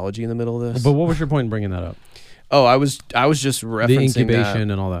weird genealogy in the middle of this. But what was your point in bringing that up? Oh, I was just referencing The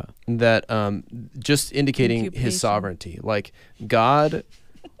incubation and all that. that just indicating Incubation. his sovereignty. Like God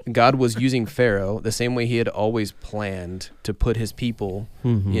was using Pharaoh the same way he had always planned to put his people,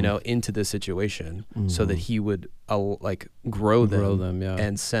 into this situation so that he would grow them, yeah.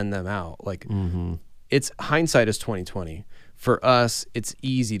 and send them out. Like it's hindsight is 20/20. For us, it's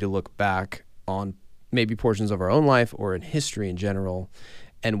easy to look back on maybe portions of our own life or in history in general,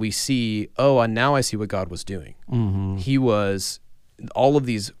 and we see, and now I see what God was doing. He was, all of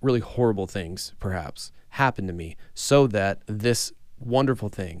these really horrible things perhaps happened to me so that this wonderful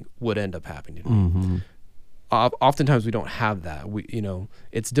thing would end up happening to me. Oftentimes we don't have that.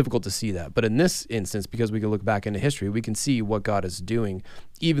 It's difficult to see that. But in this instance, because we can look back into history, we can see what God is doing.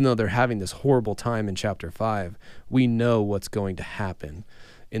 Even though they're having this horrible time in chapter 5, we know what's going to happen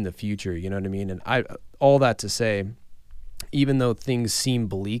in the future. You know what I mean? And all that to say, even though things seem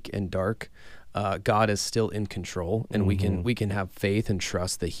bleak and dark, God is still in control, and we can have faith and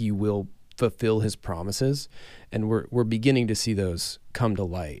trust that he will fulfill his promises, and we're beginning to see those come to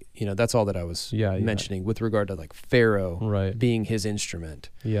light. That's all that I was mentioning with regard to like Pharaoh being his instrument.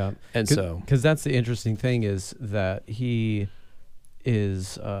 Yeah. And so, because that's the interesting thing, is that he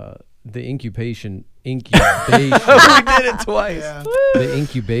is the incubation. we did it twice. The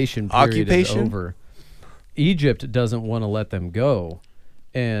incubation period Occupation? is over. Egypt doesn't want to let them go,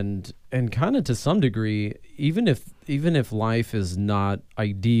 and kind of to some degree, even if life is not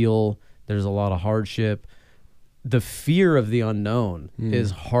ideal, there's a lot of hardship, the fear of the unknown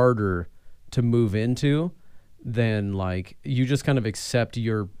is harder to move into than like you just kind of accept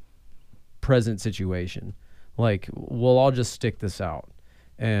your present situation. Like, well, I'll just stick this out.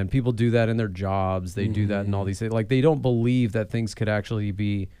 And people do that in their jobs. They do that in all these things. Like, they don't believe that things could actually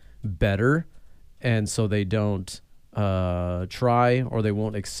be better, and so they don't try, or they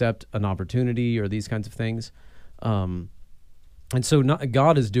won't accept an opportunity or these kinds of things. And so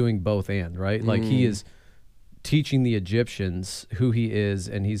God is doing both and, right? Like, he is teaching the Egyptians who he is,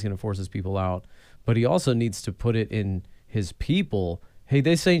 and he's going to force his people out. But he also needs to put it in his people. Hey,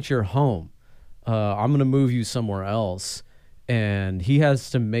 this ain't your home. I'm going to move you somewhere else. And he has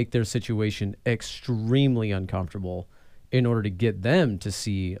to make their situation extremely uncomfortable in order to get them to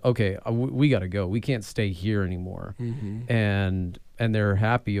see, okay, we got to go. We can't stay here anymore. And they're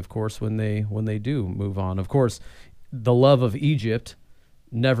happy, of course, when they do move on. Of course, the love of Egypt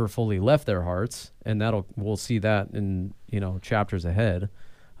never fully left their hearts, and we'll see that in chapters ahead.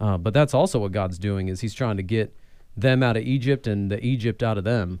 But that's also what God's doing, is he's trying to get them out of Egypt and the Egypt out of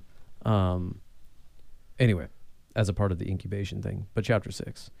them. Anyway, as a part of the incubation thing. But chapter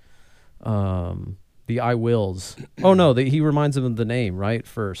 6, the I wills. Oh no, he reminds them of the name right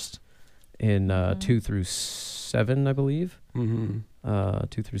first in 2 through 7, I believe. 2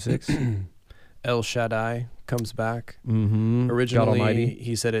 through 6. El Shaddai comes back. Originally, God Almighty.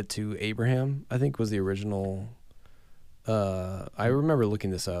 He said it to Abraham, I think was the original. I remember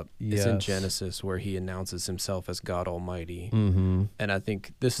looking this up. It's in Genesis where he announces himself as God Almighty. And I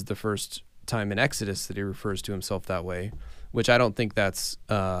think this is the first time in Exodus that he refers to himself that way, which I don't think that's,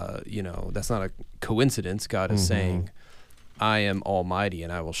 that's not a coincidence. God is saying, I am Almighty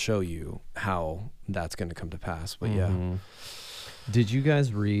and I will show you how that's going to come to pass. But yeah. Did you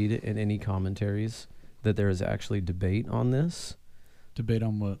guys read in any commentaries that there is actually debate on this? Debate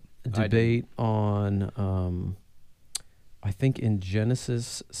on what? Debate on, I think in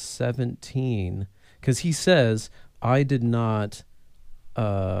Genesis 17, because he says, I did not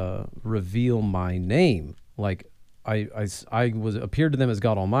reveal my name. Like I appeared to them as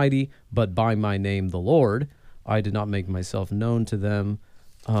God Almighty, but by my name, the Lord, I did not make myself known to them.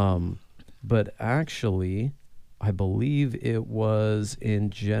 But actually, I believe it was in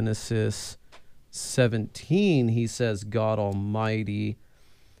Genesis 17, he says God Almighty,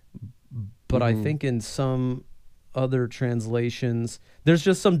 but I think in some other translations, there's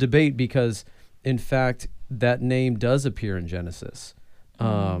just some debate because, in fact, that name does appear in Genesis.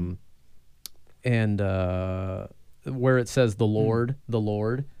 And where it says the Lord,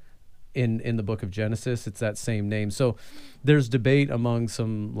 in the book of Genesis, it's that same name. So there's debate among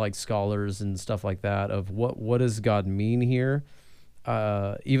some like scholars and stuff like that of what does God mean here.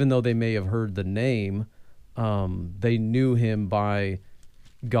 Even though they may have heard the name, they knew him by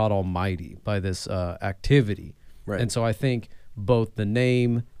God Almighty, by this activity. Right. And so I think both the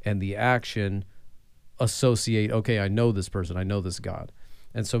name and the action associate, okay, I know this person, I know this God.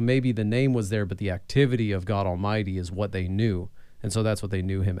 And so maybe the name was there, but the activity of God Almighty is what they knew. And so that's what they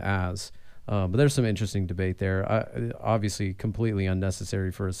knew him as. But there's some interesting debate there. Obviously completely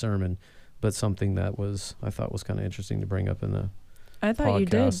unnecessary for a sermon, but something that I thought was kind of interesting to bring up in the I thought podcast. You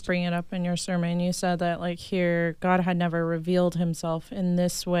did bring it up in your sermon. You said that like here, God had never revealed himself in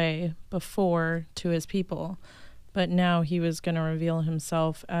this way before to his people, but now he was going to reveal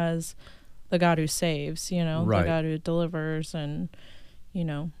himself as the God who saves, the God who delivers and,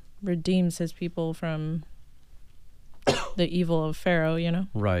 redeems his people from the evil of Pharaoh,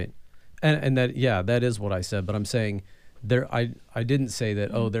 Right. And that is what I said, but I'm saying I didn't say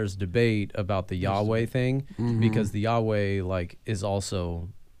that, there's debate about the Yahweh thing, because the Yahweh is also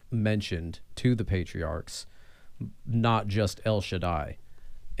mentioned to the patriarchs, not just El Shaddai.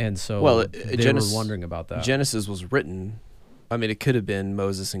 And so they were wondering about that. Genesis was written, I mean, it could have been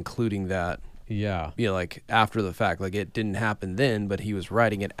Moses including that. Yeah. After the fact, it didn't happen then, but he was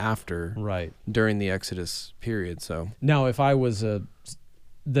writing it after. Right. During the Exodus period, so. Now, if I was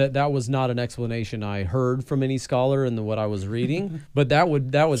that was not an explanation I heard from any scholar in what I was reading, but that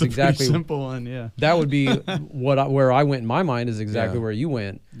was exactly a simple one, yeah. That would be where I went in my mind is exactly where you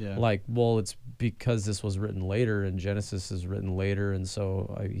went. Yeah. It's because this was written later and Genesis is written later, and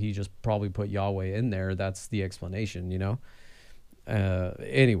so he just probably put Yahweh in there. That's the explanation,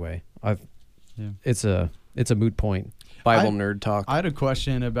 Anyway, it's a moot point. Bible nerd talk. I had a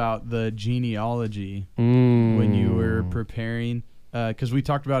question about the genealogy when you were preparing, because we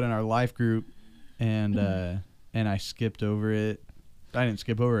talked about it in our life group, and I skipped over it. I didn't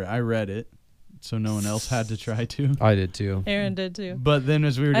skip over it. I read it, so no one else had to try to. I did too. Aaron did too. But then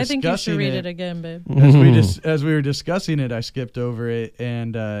as we were discussing I think you should read it again, babe. As we were discussing it, I skipped over it,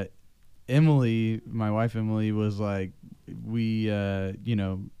 and Emily, my wife Emily, was like,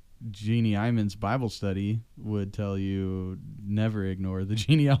 Jeannie Iman's Bible study would tell you never ignore the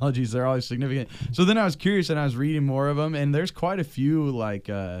genealogies. They're always significant. So then I was curious and I was reading more of them, and there's quite a few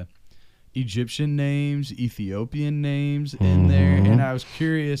Egyptian names, Ethiopian names in there. And I was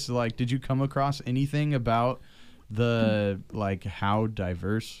curious, did you come across anything about the how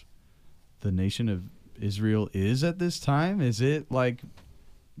diverse the nation of Israel is at this time? Is it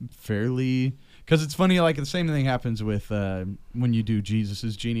fairly... Because it's funny, the same thing happens with when you do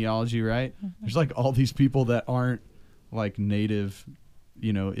Jesus's genealogy, right? There's all these people that aren't native,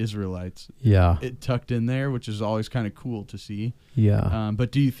 Israelites. Yeah. It tucked in there, which is always kind of cool to see. Yeah.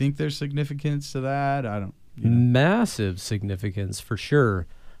 But do you think there's significance to that? I don't. Massive significance for sure.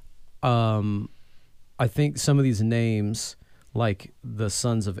 I think some of these names, like the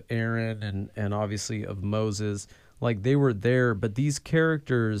sons of Aaron and obviously of Moses, Like they were there, but these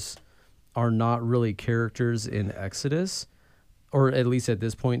characters are not really characters in Exodus, or at least at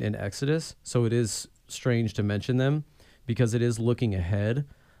this point in Exodus. So it is strange to mention them because it is looking ahead.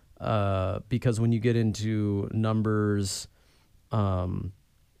 Because when you get into Numbers,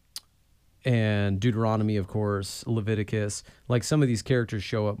 and Deuteronomy, of course, Leviticus, like some of these characters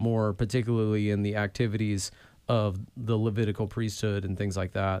show up more, particularly in the activities of the Levitical priesthood and things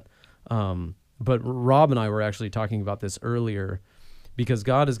like that. But Rob and I were actually talking about this earlier because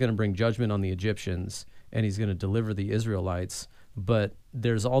God is going to bring judgment on the Egyptians and he's going to deliver the Israelites. But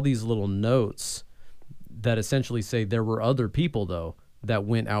there's all these little notes that essentially say there were other people, though, that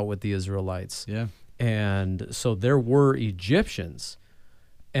went out with the Israelites. Yeah. And so there were Egyptians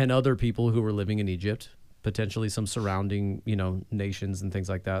and other people who were living in Egypt, potentially some surrounding, nations and things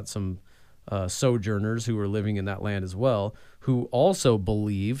like that, some sojourners who were living in that land as well, who also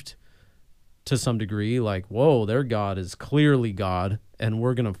believed to some degree, like, whoa, their God is clearly God, and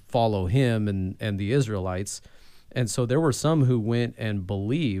we're going to follow him and the Israelites. And so there were some who went and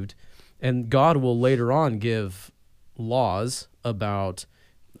believed, and God will later on give laws about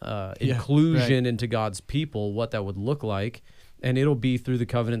inclusion into God's people, what that would look like. And it'll be through the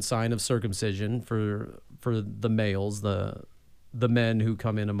covenant sign of circumcision for the males, the men who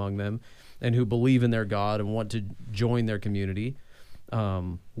come in among them and who believe in their God and want to join their community.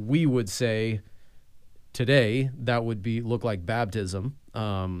 We would say today that would look like baptism.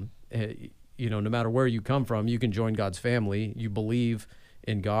 No matter where you come from, you can join God's family. You believe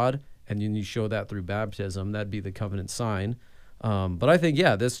in God, and then you show that through baptism. That'd be the covenant sign. But I think,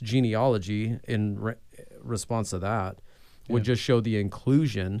 this genealogy in response to that would just show the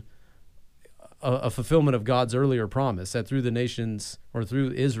inclusion, a fulfillment of God's earlier promise that through the nations or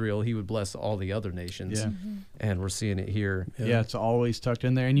through Israel, he would bless all the other nations. Yeah. And we're seeing it here. Yeah, it's always tucked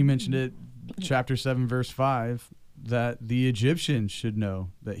in there. And you mentioned it, chapter 7, verse 5, that the Egyptians should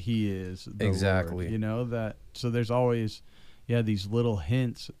know that he is the Exactly. Lord. So there's always, these little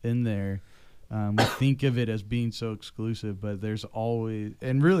hints in there. We think of it as being so exclusive, but there's always,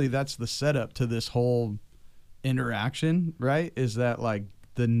 and really that's the setup to this whole interaction, right? Is that like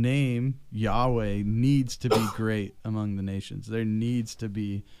the name Yahweh needs to be great among the nations. He needs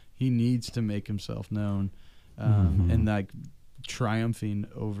to make himself known, and like triumphing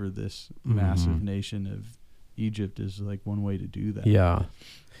over this massive nation of Egypt is like one way to do that. Yeah.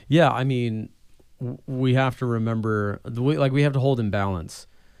 I mean, we have to remember, we have to hold in balance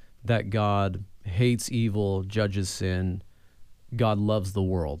that God hates evil, judges sin. God loves the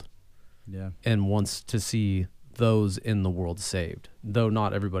world. Yeah. And wants to see those in the world saved, though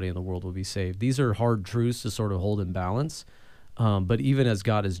not everybody in the world will be saved. These are hard truths to sort of hold in balance. But even as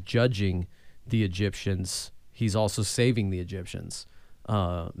God is judging the Egyptians, he's also saving the Egyptians,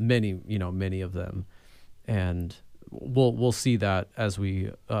 many of them. And we'll see that as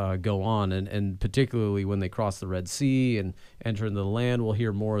we go on. And particularly when they cross the Red Sea and enter into the land, we'll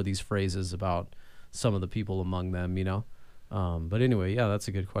hear more of these phrases about some of the people among them, But anyway, that's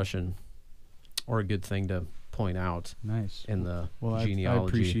a good question. Or a good thing to point out. Nice. In the genealogy. I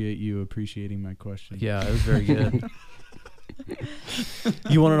appreciate you appreciating my question. Yeah, it was very good.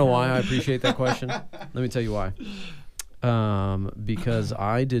 You want to know why I appreciate that question? Let me tell you why. Because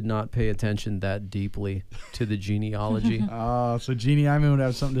I did not pay attention that deeply to the genealogy. So Jeannie Iman would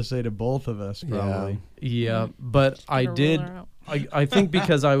have something to say to both of us, probably. Yeah, but I did. I think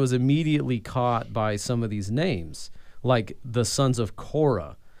because I was immediately caught by some of these names, like the sons of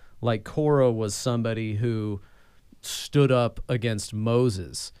Korah. Like Korah was somebody who stood up against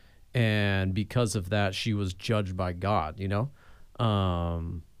Moses, and because of that, she was judged by God,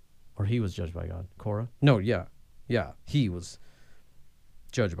 or he was judged by God. Korah? No, yeah, he was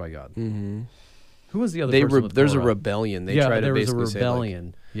judged by God. Mm-hmm. Who was the other person with There's Korah? a rebellion. They try to there was basically a say,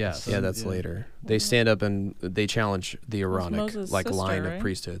 rebellion. Yes. Yeah, that's later. They stand up and they challenge the Aaronic Moses' line sister, of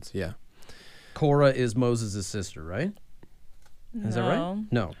priesthoods. Yeah. Korah is Moses' sister, right? Is that right?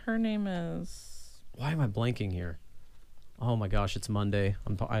 No. Her name is... Why am I blanking here? Oh my gosh, it's Monday.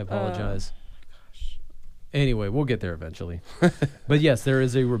 I apologize. Anyway, we'll get there eventually. But yes, there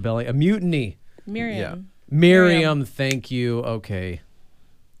is a rebellion, a mutiny. Miriam. Yeah. Miriam, thank you. Okay.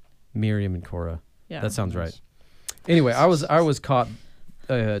 Miriam and Korah. Yeah. That sounds right. Anyway, I was caught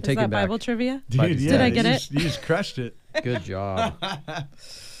taken Is that back. Bible trivia? Dude, Did I get it? You just crushed it. Good job.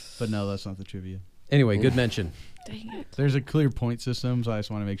 But no, that's not the trivia. Anyway, good mention. Dang it. There's a clear point system, so I just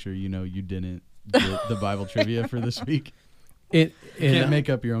want to make sure you didn't get the Bible trivia for this week. You can't make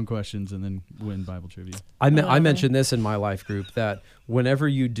up your own questions and then win Bible trivia. I mentioned this in my life group that whenever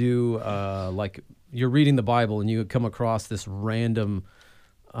you do, like you're reading the Bible and you come across this random,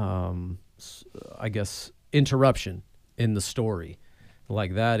 I guess, interruption in the story.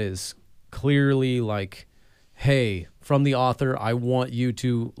 Like that is clearly like, hey, from the author, I want you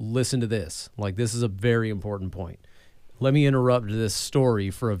to listen to this. Like this is a very important point. Let me interrupt this story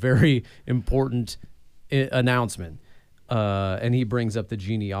for a very important announcement. And he brings up the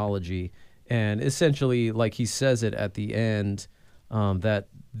genealogy, and essentially, like he says it at the end, that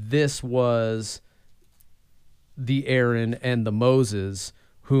this was the Aaron and the Moses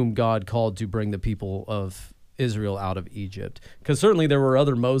whom God called to bring the people of Israel out of Egypt. Because certainly there were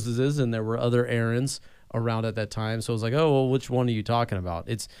other Moseses and there were other Aarons around at that time. So it was like, oh, well, which one are you talking about?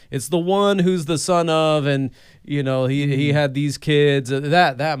 It's the one who's the son of, and you know, he had these kids.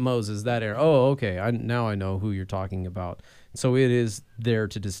 That Moses, that Aaron. Oh, okay. Now I know who you're talking about. So it is there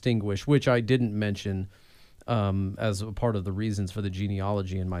to distinguish, which I didn't mention as a part of the reasons for the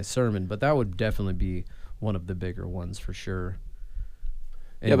genealogy in my sermon, but that would definitely be one of the bigger ones for sure.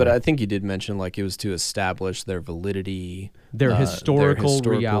 Anyway. Yeah, but I think you did mention like it was to establish their validity, their historical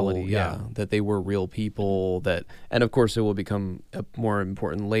reality, yeah, that they were real people. That, and of course, it will become more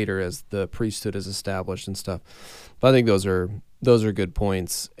important later as the priesthood is established and stuff. But I think those are good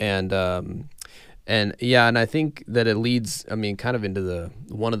points, and yeah, and I think that it leads, I mean, kind of into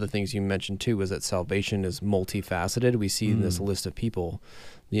one of the things you mentioned too was that salvation is multifaceted. We see in this list of people,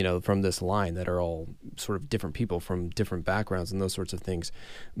 you know, from this line that are all sort of different people from different backgrounds and those sorts of things.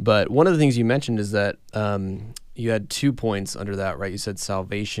 But one of the things you mentioned is that you had 2 points under that, right? You said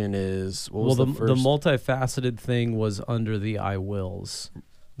salvation is, what was the first? The multifaceted thing was under the I wills,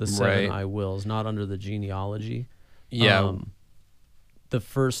 the 7 I wills, not under the genealogy. Yeah. The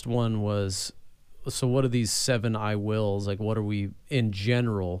first one was, so what are these 7 I wills? Like, what are we in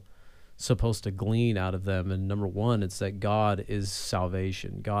general supposed to glean out of them? And number 1, it's that God is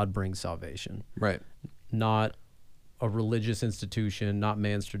salvation. God brings salvation. Right. Not a religious institution, not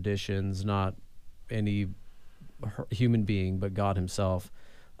man's traditions, not any human being, but God himself.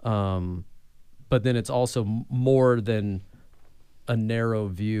 But then it's also more than a narrow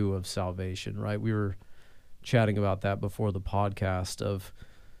view of salvation, right? We were chatting about that before the podcast of,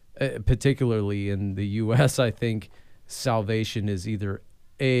 particularly in the U.S., I think salvation is either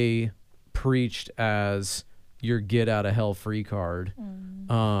preached as your get out of hell free card.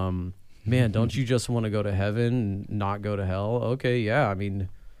 Man, don't you just want to go to heaven and not go to hell? Okay, yeah. I mean,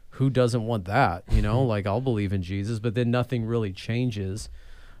 who doesn't want that? You know, like I'll believe in Jesus, but then nothing really changes.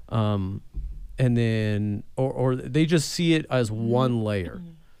 And then, or they just see it as one layer.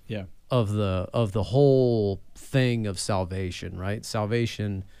 Yeah. Of the whole thing of salvation, right?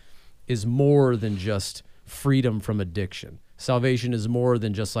 Salvation is more than just freedom from addiction. Salvation is more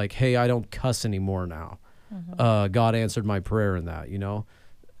than just like, hey, I don't cuss anymore now. God answered my prayer in that, you know.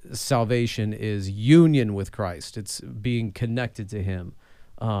 Salvation is union with Christ. It's being connected to him.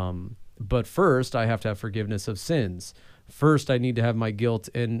 But first, I have to have forgiveness of sins. First, I need to have my guilt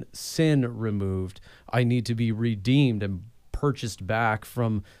and sin removed. I need to be redeemed and purchased back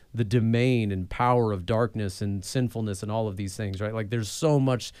from the domain and power of darkness and sinfulness and all of these things, right? Like there's so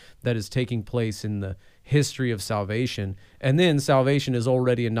much that is taking place in the history of salvation. And then salvation is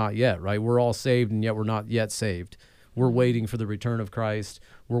already and not yet, right? We're all saved and yet we're not yet saved. We're waiting for the return of Christ.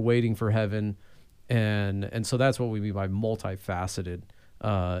 We're waiting for heaven. And so that's what we mean by multifaceted.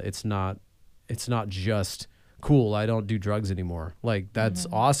 It's not just cool, I don't do drugs anymore. Like that's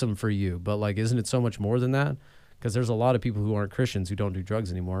awesome for you, but like isn't it so much more than that? Because there's a lot of people who aren't Christians who don't do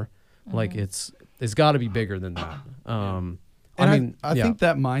drugs anymore. Like it's got to be bigger than that. I think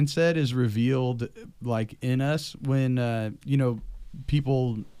that mindset is revealed like in us when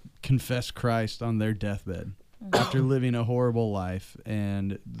people confess Christ on their deathbed after living a horrible life,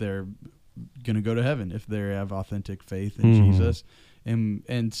 and they're gonna go to heaven if they have authentic faith in Jesus.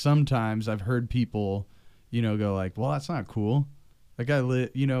 And sometimes I've heard people, go like, "Well, that's not cool. That guy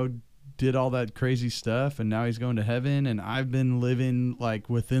did all that crazy stuff and now he's going to heaven, and I've been living like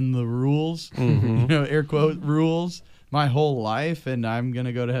within the rules, air quote rules, my whole life, and I'm going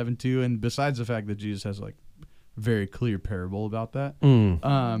to go to heaven too." And besides the fact that Jesus has like very clear parable about that,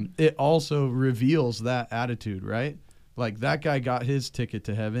 it also reveals that attitude, right? Like that guy got his ticket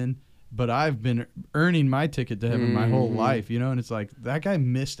to heaven, but I've been earning my ticket to heaven my whole life, and it's like that guy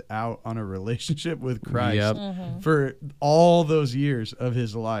missed out on a relationship with Christ for all those years of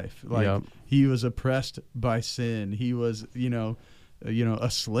his life. Like he was oppressed by sin. He was, a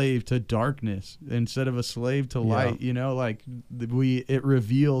slave to darkness instead of a slave to light, it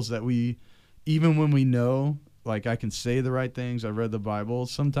reveals that we, even when we know, like I can say the right things, I've read the Bible,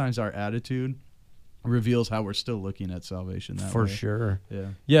 sometimes our attitude reveals how we're still looking at salvation that way. For sure.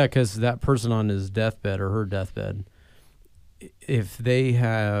 Yeah, because that person on his deathbed or her deathbed, if they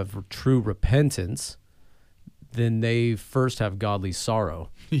have true repentance then they first have godly sorrow.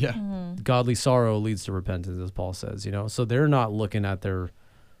 Yeah. Godly sorrow leads to repentance, as Paul says, you know? So they're not looking at their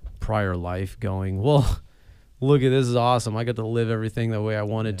prior life going, well, look at this is awesome. I got to live everything the way I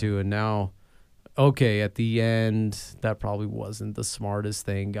wanted to. And now, okay, at the end, that probably wasn't the smartest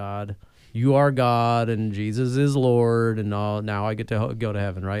thing, God. You are God and Jesus is Lord, and now I get to go to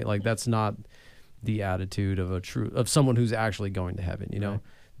heaven, right? Like, that's not the attitude of someone who's actually going to heaven, you know? Right.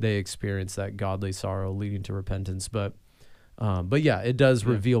 They experience that godly sorrow leading to repentance. But yeah, it does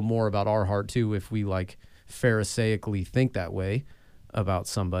reveal more about our heart too if we like pharisaically think that way about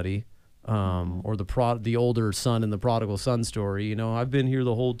somebody. Or the older son in the prodigal son story, you know, I've been here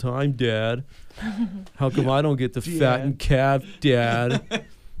the whole time, Dad. How come I don't get the fattened calf, Dad?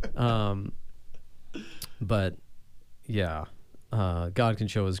 But yeah, God can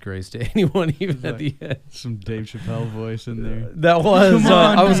show his grace to anyone, even at the end. Some Dave Chappelle voice in there. That was, Come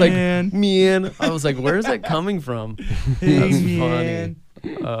on, I was man. like, man. I was like, where is that coming from? Hey, That's man.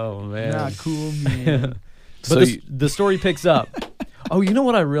 funny. Oh, man. Not cool, man. But So the story picks up. Oh, you know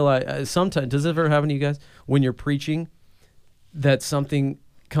what I realize? Sometimes, does it ever happen to you guys? When you're preaching, that something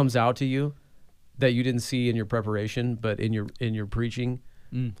comes out to you that you didn't see in your preparation, but in your preaching.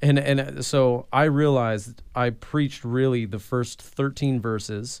 And so I realized I preached really the first 13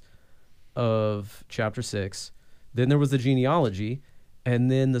 verses of chapter 6. Then there was the genealogy,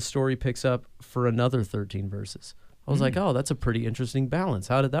 and then the story picks up for another 13 verses. I was like, oh, that's a pretty interesting balance.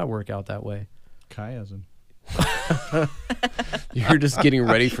 How did that work out that way? Chiasm. You're just getting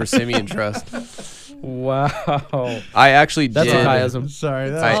ready for Simeon Trust. Wow. I actually That's did. a chiasm. Sorry,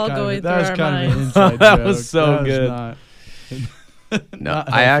 that It's was all kind going of, that was through kind our of an minds. inside That joke. was so That good. not- No,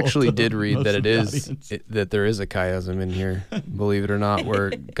 not I helpful actually to did read most that of it the is audience. that there is a chiasm in here, believe it or not, where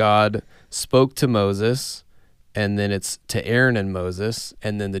God spoke to Moses, and then it's to Aaron and Moses,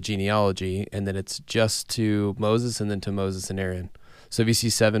 and then the genealogy, and then it's just to Moses, and then to Moses and Aaron. So if you see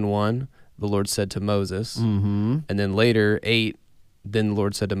 7:1, the Lord said to Moses, Mm-hmm. and then later 8, then the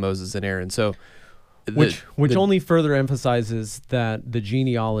Lord said to Moses and Aaron. So Which only further emphasizes that the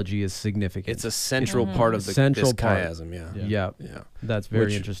genealogy is significant. it's a central part of the Central this part. chiasm. Yeah. yeah, Yeah. that's very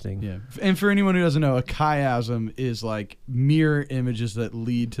Which- interesting. Yeah. And for anyone who doesn't know, a chiasm is like mirror images that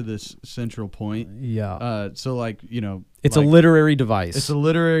lead to this central point. Yeah. So like, you know, It's like, a literary device. It's a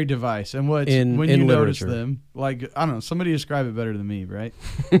literary device. And when In you notice literature. them, like, I don't know, somebody describe it better than me, right?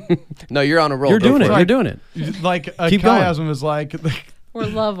 No, you're on a roll. You're Go doing for it. You're doing it. Like a Keep going. chiasm is like We're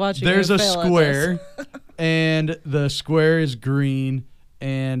love watching. there's you a fail at square this. and the square is green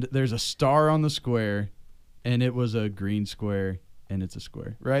and there's a star on the square and it was a green square and it's a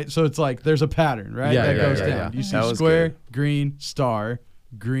square, right? So it's like there's a pattern, right? Yeah, that yeah, goes yeah, down. yeah. You see That was square, good. green, star,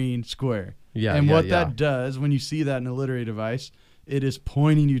 green, square. Yeah. And yeah, what yeah. that does when you see that in a literary device, it is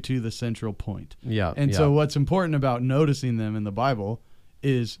pointing you to the central point. Yeah. And yeah. so what's important about noticing them in the Bible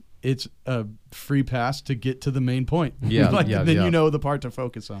is it's a free pass to get to the main point. Yeah, Like, yeah, then yeah. you know the part to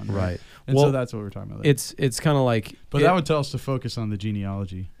focus on. Right. And Well, so that's what we're talking about. There. It's kind of like. But that would tell us to focus on the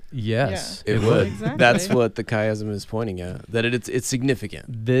genealogy. Yes. It would. Exactly. That's what the chiasm is pointing at. That it's significant.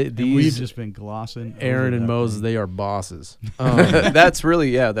 And we've These just been glossing. over Aaron and that Moses, thing. they are bosses. That's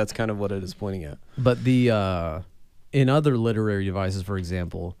really that's kind of what it is pointing at. But the in other literary devices, for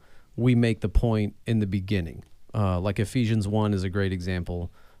example, we make the point in the beginning. Like Ephesians 1 is a great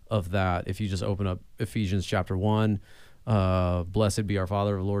example of that. If you just open up Ephesians chapter 1, blessed be our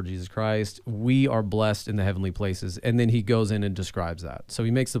Father, our Lord Jesus Christ. We are blessed in the heavenly places. And then he goes in and describes that. So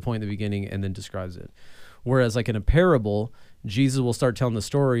he makes the point in the beginning and then describes it. Whereas like in a parable, Jesus will start telling the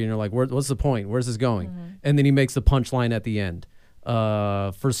story and you're like, what's the point? Where's this going? And then he makes the punchline at the end.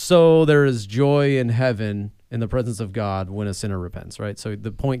 For so there is joy in heaven in the presence of God when a sinner repents, right? So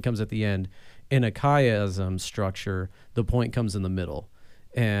the point comes at the end. In a chiasm structure, the point comes in the middle.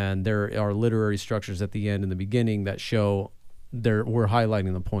 And there are literary structures at the end and the beginning that show we're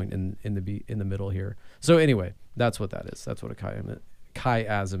highlighting the point in the middle here. So anyway, that's what that is. That's what a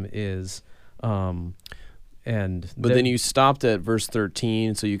chiasm is. But then you stopped at verse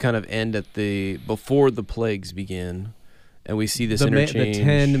 13, so you kind of end at before the plagues begin, and we see this interchange. the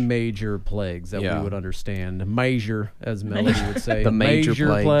 10 major plagues that Yeah. we would understand. Major, as Melody would say. The major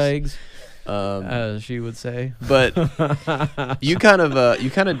plagues. as she would say. But you kind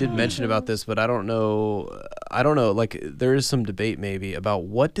of did mention about this, but I don't know. Like there is some debate maybe about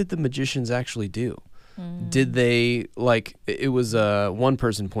what did the magicians actually do? Did they it was one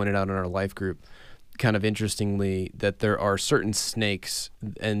person pointed out in our life group, kind of interestingly, that there are certain snakes,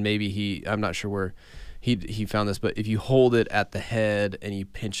 and maybe I'm not sure where he found this, but if you hold it at the head and you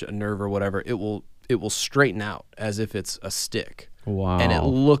pinch a nerve or whatever, it will straighten out as if it's a stick. Wow. And it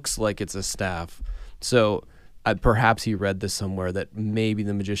looks like it's a staff. So perhaps he read this somewhere that maybe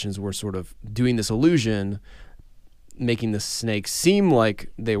the magicians were sort of doing this illusion, making the snake seem like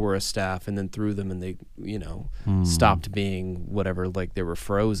they were a staff, and then threw them and they, stopped being whatever, like they were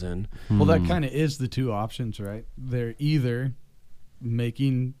frozen. Well, that kind of is the two options, right? They're either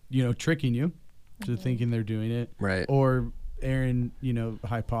making, tricking you to thinking they're doing it. Right. Or Aaron,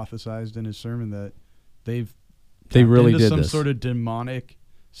 hypothesized in his sermon that they really did some this. sort of demonic,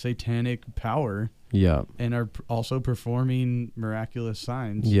 satanic power. Yeah. And are also performing miraculous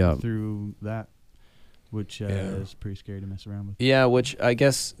signs through that, which is pretty scary to mess around with. Yeah, which I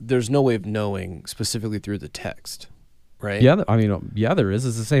guess there's no way of knowing specifically through the text, right? Yeah, there is.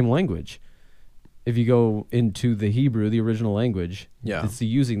 It's the same language. If you go into the Hebrew, the original language, it's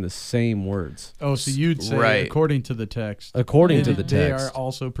using the same words. Oh, so you'd say, according to the text, to the text, they are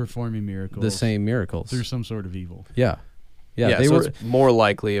also performing miracles. The same miracles. Through some sort of evil. Yeah. Yeah, so it's more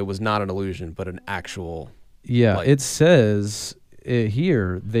likely it was not an illusion, but an actual... Yeah, it says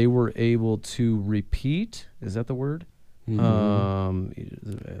here they were able to repeat. Is that the word? Mm-hmm.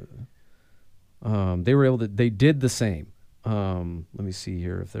 They were able to... They did the same. Let me see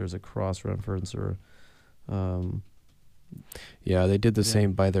here if there's a cross-reference or... Yeah, they did the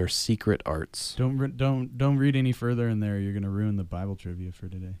same by their secret arts. Don't read any further in there. You're going to ruin the Bible trivia for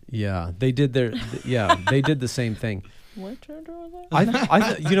today. Yeah, they did they did the same thing. What chapter was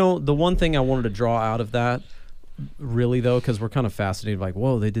that? The one thing I wanted to draw out of that, really though, because we're kind of fascinated, like,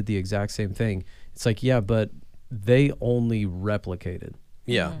 whoa, they did the exact same thing. It's like, yeah, but they only replicated.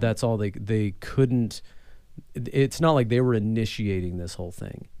 Yeah, that's all they couldn't. It's not like they were initiating this whole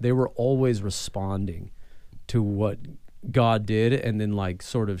thing. They were always responding to what God did, and then like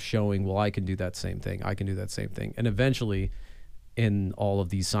sort of showing, well, I can do that same thing. I can do that same thing, and eventually, in all of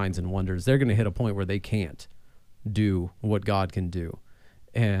these signs and wonders, they're going to hit a point where they can't do what God can do.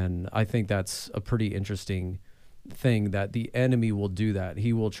 And I think that's a pretty interesting thing, that the enemy will do that.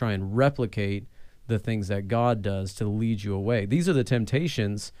 He will try and replicate the things that God does to lead you away. These are the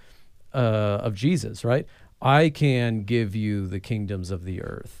temptations of Jesus, right? I can give you the kingdoms of the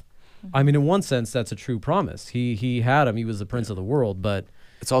earth. I mean, in one sense, that's a true promise. He had him. He was the prince of the world, but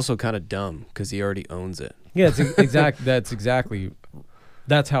it's also kind of dumb because he already owns it. Yeah,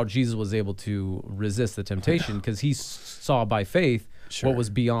 that's how Jesus was able to resist the temptation, because he saw by faith what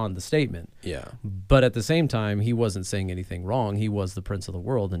was beyond the statement. Yeah. But at the same time, he wasn't saying anything wrong. He was the prince of the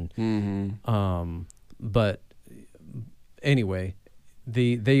world. And but anyway,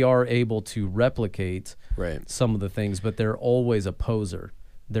 they are able to replicate some of the things, but they're always a poser.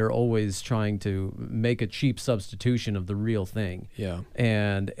 They're always trying to make a cheap substitution of the real thing. Yeah.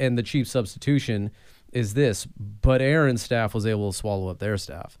 And the cheap substitution is this, but Aaron's staff was able to swallow up their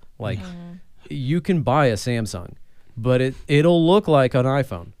staff. Like, you can buy a Samsung, but it'll look like an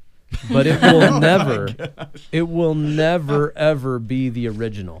iPhone, but it will never ever be the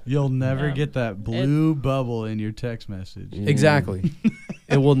original. You'll never get that blue bubble in your text message. Exactly.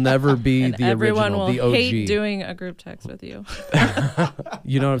 It will never be the everyone original, will the OG. hate doing a group text with you.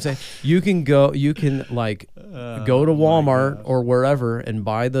 You know what I'm saying? You can go to Walmart or wherever and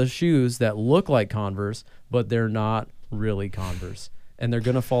buy the shoes that look like Converse, but they're not really Converse, and they're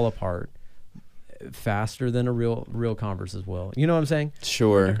gonna fall apart faster than a real Converse as well. You know what I'm saying?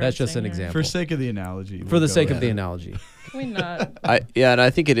 Sure. That's just an example. For sake of the analogy. For the sake of the analogy. We not. And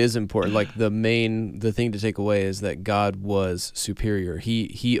I think it is important. Like the thing to take away is that God was superior.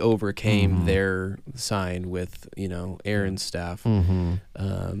 He overcame their sign with Aaron's staff. Which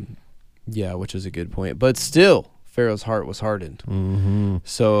is a good point. But still, Pharaoh's heart was hardened.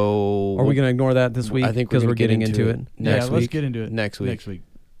 So are we going to ignore that this week? I think because we're getting into it next week. Let's get into it next week.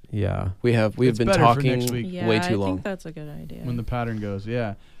 Yeah, we've been talking way too long. I think that's a good idea. When the pattern goes,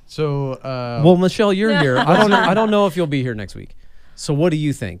 So, well, Michelle, you're here. I don't know if you'll be here next week. So, what do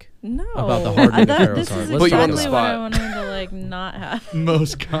you think about the hardening of Pharaoh's heart? Let's put you on the spot. What I wanted to not have.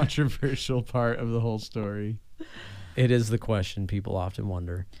 Most controversial part of the whole story. It is the question people often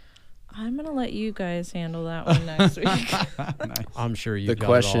wonder. I'm gonna let you guys handle that one next week. Nice. I'm sure you've got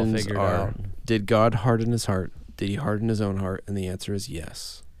questions it all figured out. Did God harden his heart? Did he harden his own heart? And the answer is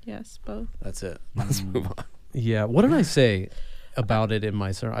yes. Yes, both. That's it. Let's move on. Yeah. What did I say about it in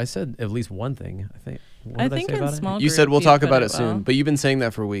my sermon? I said at least one thing. I think. I think in small group you said we'll talk about it soon, but you've been saying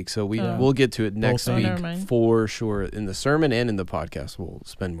that for weeks, so we'll get to it next week for sure. In the sermon and in the podcast, we'll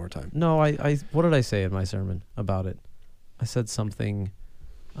spend more time. No, I what did I say in my sermon about it? I said something.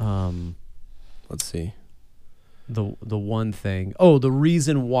 Let's see. The one thing. Oh, the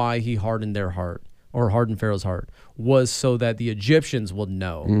reason why he hardened their heart, or hardened Pharaoh's heart, was so that the Egyptians would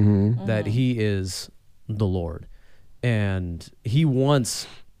know that he is the Lord. And he wants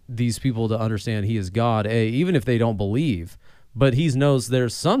these people to understand he is God, even if they don't believe. But he knows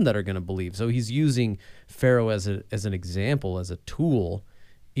there's some that are going to believe. So he's using Pharaoh as an example, as a tool,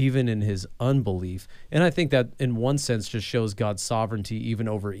 even in his unbelief. And I think that in one sense just shows God's sovereignty even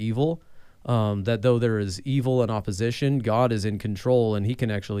over evil, that though there is evil and opposition, God is in control, and he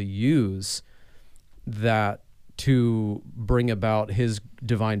can actually use that to bring about his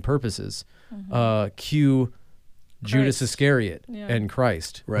divine purposes. Cue Judas Christ. Iscariot Yeah. and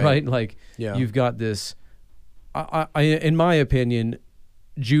Christ, Right. right? Like Yeah. you've got this, I, in my opinion,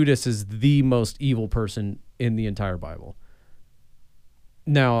 Judas is the most evil person in the entire Bible.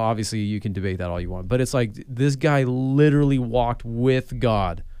 Now, obviously, you can debate that all you want, but it's like this guy literally walked with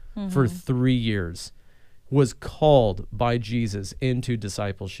God for 3 years, was called by Jesus into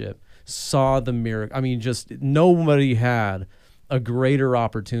discipleship, saw the miracle. I mean, just nobody had a greater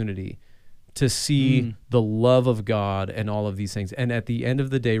opportunity to see the love of God and all of these things. And at the end of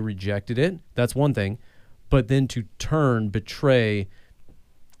the day, rejected it. That's one thing. But then to turn, betray,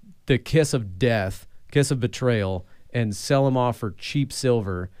 the kiss of death, kiss of betrayal, and sell him off for cheap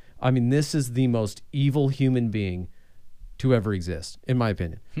silver. I mean, this is the most evil human being to ever exist, in my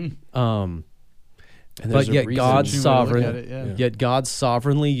opinion. And But there's a yet reason- God's Interesting way to look sovereign, at it, yeah. yet God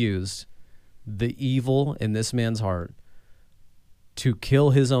sovereignly used the evil in this man's heart to kill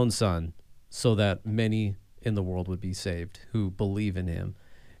his own son so that many in the world would be saved who believe in him.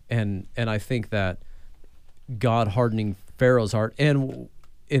 And I think that God hardening Pharaoh's heart, and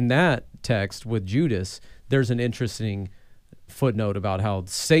in that text with Judas, there's an interesting footnote about how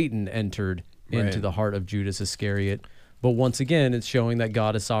Satan entered into Right. the heart of Judas Iscariot. But once again, it's showing that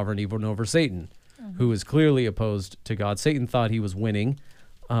God is sovereign even over Satan, who is clearly opposed to God. Satan thought he was winning,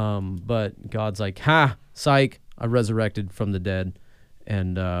 but God's like, ha, psych, I resurrected from the dead,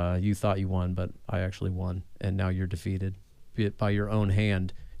 and you thought you won, but I actually won, and now you're defeated. Be it by your own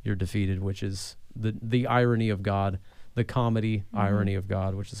hand, you're defeated, which is the irony of God, the comedy irony of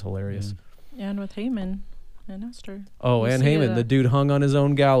God, which is hilarious. And with Haman and Esther. Oh, You and see Haman, that. the dude hung on his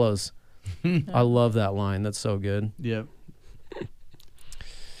own gallows. I love that line. That's so good. Yep.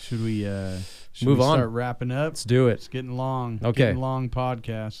 Should we Move on. start wrapping up? Let's do it. It's getting long. Okay. Getting long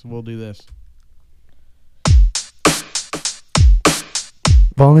podcast. We'll do this.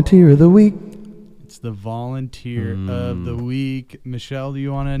 Volunteer of the week. It's the volunteer of the week. Michelle, do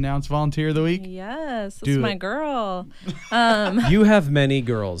you want to announce volunteer of the week? Yes, Do it's it. my girl. You have many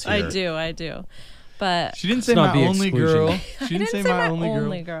girls here. I do. But She didn't say not my the only exclusion. girl. I She didn't say my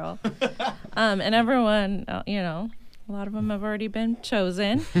only girl. And everyone, a lot of them have already been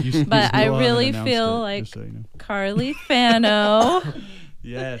chosen. You But I still haven't really announced feel it, like just so you know. Carly Fano.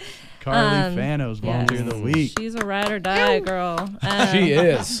 Yes. Carly Fanos, volunteer of the week. She's a ride or die girl. She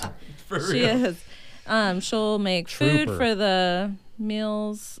is. She is. She'll make food Trooper. for the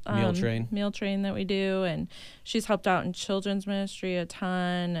meals Meal train. that we do, and she's helped out in children's ministry a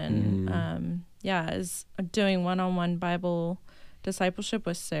ton, and is doing one-on-one Bible discipleship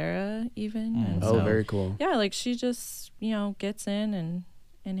with Sarah even. And Oh, so, very cool. yeah, like she just gets in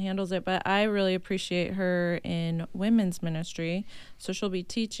and handles it. But I really appreciate her in women's ministry, so she'll be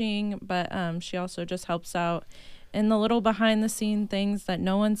teaching, but she also just helps out in the little behind the scene things that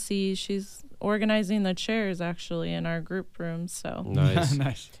no one sees. She's organizing the chairs actually in our group room. So Nice.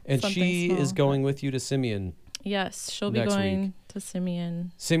 Nice. And Something she small. is going with you to Simeon. yes, she'll be Next going week. to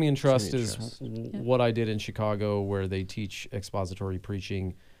Simeon. Simeon Trust Simeon is Trust. what I did in Chicago, where they teach expository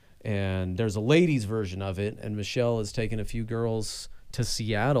preaching, and there's a ladies' version of it. And Michelle is taking a few girls to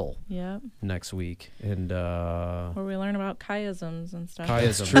Seattle Yep, next week, and where we learn about chiasms and stuff.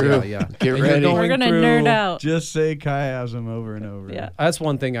 chiasm. True. Yeah. Get And you're ready. going We're gonna through- nerd out. Just say chiasm over and over. Yeah. That's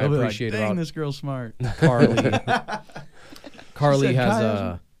one thing I They'll be like, appreciate dang, about this girl's smart. Carly. Carly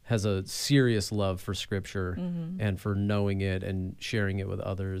said has a serious love for Scripture Mm-hmm. and for knowing it and sharing it with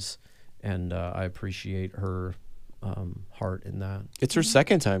others, and I appreciate her heart in that. It's her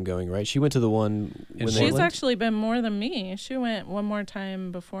second time going, right? She went to the one when She's they She's Portland? actually been more than me. She went one more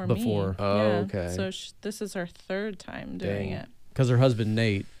time before me. Before. Oh, Yeah. okay. So this is her third time doing Dang. it. Because her husband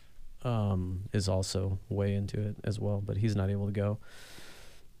Nate is also way into it as well, but he's not able to go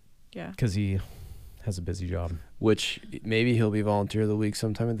Yeah. because he has a busy job. which maybe he'll be volunteer of the week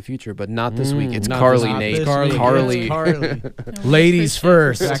sometime in the future, but not this week. It's not Carly, this- Not Nate. this Carly. week, Carly. it's Carly. Ladies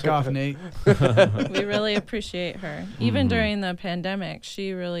first. Back off, Nate. We really appreciate her. Even Mm-hmm. during the pandemic,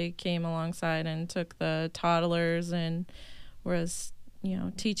 she really came alongside and took the toddlers and was,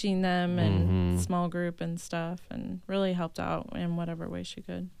 teaching them in Mhm. small group and stuff, and really helped out in whatever way she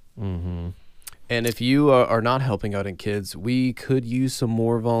could. Mm-hmm. And if you are not helping out in kids, we could use some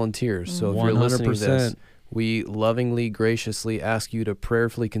more volunteers. So if you're listening to this, 100%. we lovingly, graciously ask you to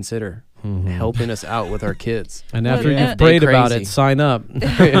prayerfully consider Mhm. helping us out with our kids. And Well, after yeah. you've prayed about Crazy. it, sign up.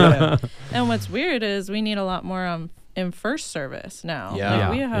 Yeah. And what's weird is we need a lot more in first service now. Yeah. Like,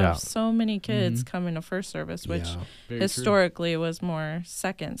 Yeah, we have yeah. so many kids Mhm. coming to first service, which Yeah. Very true. historically was more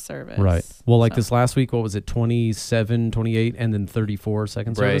second service. Right. Well, like So- this last week, what was it? 27, 28, and then 34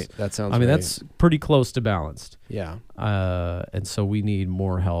 second service. Right. That sounds I mean, right. that's pretty close to balanced. yeah. And so we need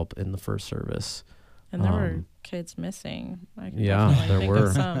more help in the first service. And there were Um, kids missing. I can yeah, definitely there think were.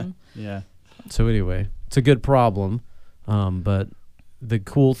 Of some. Yeah. So anyway, it's a good problem. But the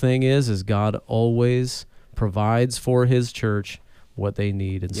cool thing is God always provides for his church what they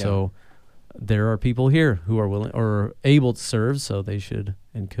need. And Yeah. so there are people here who are willing or able to serve, so they should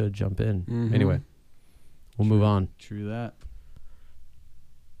and could jump in. Mhm. Anyway, we'll move on. True that.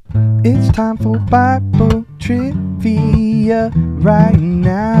 It's time for Bible trivia right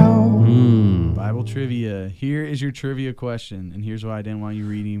now. Bible trivia. Here is your trivia question, and here's why I didn't want you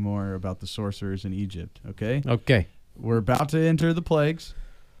reading more about the sorcerers in Egypt. Okay? Okay. We're about to enter the plagues.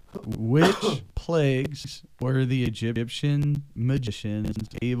 Which plagues were the Egyptian magicians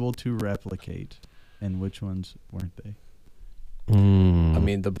able to replicate, and which ones weren't they? I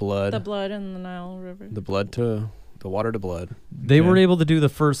mean, the blood. The blood in the Nile River. The water to blood. They Okay. were able to do the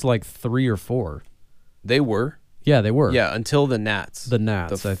first like 3 or 4. They were. Yeah, they were. Yeah, until the gnats. The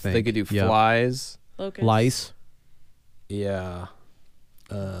gnats, I think. They could do Yeah. flies. Locusts. Lice. Yeah.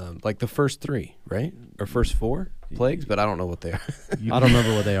 Like the first 3, right? Or first 4 plagues, but I don't know what they are. You- I don't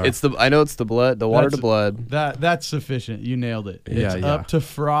remember what they are. I know it's the blood, the water to That's- blood. That's sufficient. You nailed it. Yeah, It's yeah. up to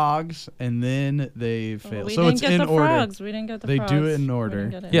frogs, and then they fail. We so didn't it's get in the order. frogs. We didn't get the They frogs. do it in We order.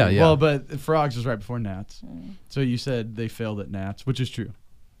 didn't get it. Yeah, yeah. Well, but frogs is right before gnats. Mm. So you said they failed at gnats, which is true.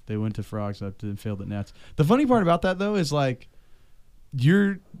 They went to frogs up to and failed at gnats. The funny part about that though is like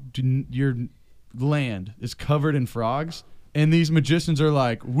your land is covered in frogs, and these magicians are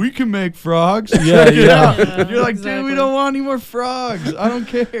like, "We can make frogs." Yeah, Check it yeah. out. Yeah, You're like, "Dude, exactly. we don't want any more frogs. I don't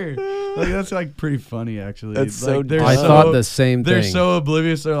care." Like that's like pretty funny actually. That's like, so they're dumb. I so- thought the same They're thing. so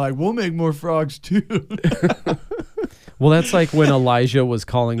oblivious. They're like, "We'll make more frogs too." Well, that's like when Elijah was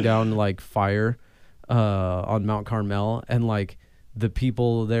calling down like fire on Mount Carmel, and like the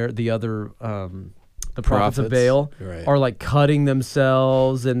people there, the other the prophets of Baal Right. are like cutting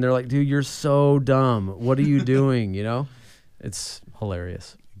themselves, and they're like, "Dude, you're so dumb. What are you doing?" You know, it's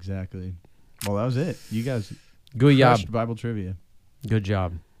hilarious. Exactly. Well, that was it. You guys Good job. crushed Bible trivia. Good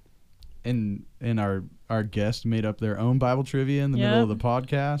job. And our guest made up their own Bible trivia in the middle Yep. of the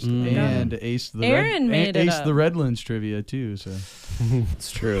podcast, Mm. and aced the Aaron made it aced up. the Redlands trivia too. So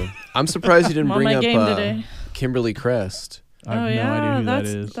It's true. I'm surprised you didn't I'm on bring my up game today. Kimberly Crest. I have Oh no yeah, idea who that that's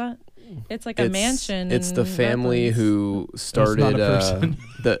is. that. It's like a mansion. It's in the family Redlands. who started not a person.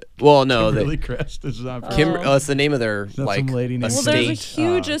 Kimberly Crest is not. Oh. it's the name of their Is that like some lady named Well, there's a estate.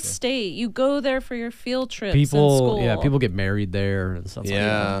 huge okay. estate. You go there for your field trips. in People, school. yeah, people get married there and stuff.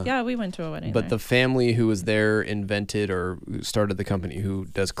 Yeah. Like that. Yeah, we went to a wedding. But there. the family who was there invented or who started the company who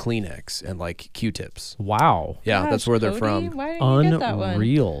does Kleenex and like Q-tips. Wow. Yeah, that's where they're Cody, from. Why didn't you get that one?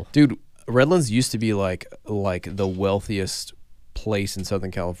 Unreal. Dude, Redlands used to be like the wealthiest place in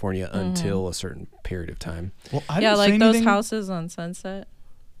Southern California until a certain period of time. Well, I Yeah, didn't say like those anything- houses on Sunset.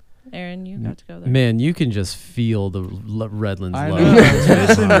 Aaron, you got to go there. Man, you can just feel the Redlands I love. know. It's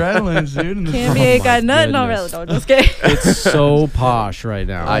missing Redlands, dude. in the- Can't be Oh ain't my got nothing on goodness. Redlands. No, just kidding. It's so posh right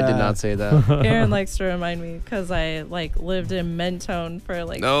now. I did not say that. Aaron likes to remind me because I like lived in Mentone for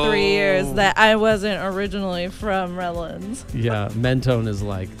like No. 3 years that I wasn't originally from Redlands. Yeah, Mentone is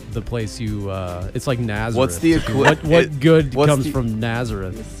like the place you. It's like Nazareth. What's the what good what's comes the- from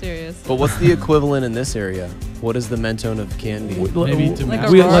Nazareth? Serious. But what's the equivalent in this area? What is the Mentone of candy? Maybe L-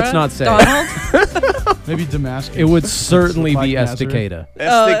 Damascus. let's not say. Donald? Maybe Damascus. It would certainly Like be Nazareth. Estacada.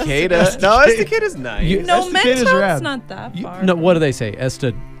 Estacada. No, Estacada's nice. You- No, Estacada's Mentone's rad. not that far. No, what do they say?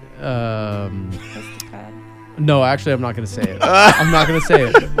 Estacad. No, actually, I'm not gonna say it. I'm not gonna say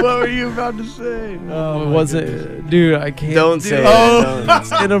it. What were you about to say? Oh, It my wasn't, goodness. dude. I can't. Don't do say it. it. Oh. Don't.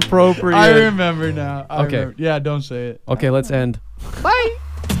 It's inappropriate. I remember now. Okay. Remember. Yeah, don't say it. Okay, let's end. Bye.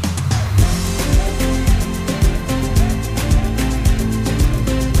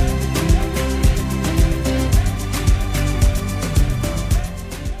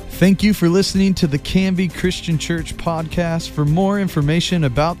 Thank you for listening to the Canby Christian Church podcast. For more information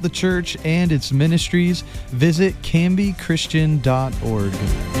about the church and its ministries, visit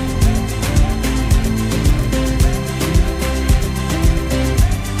canbychristian.org.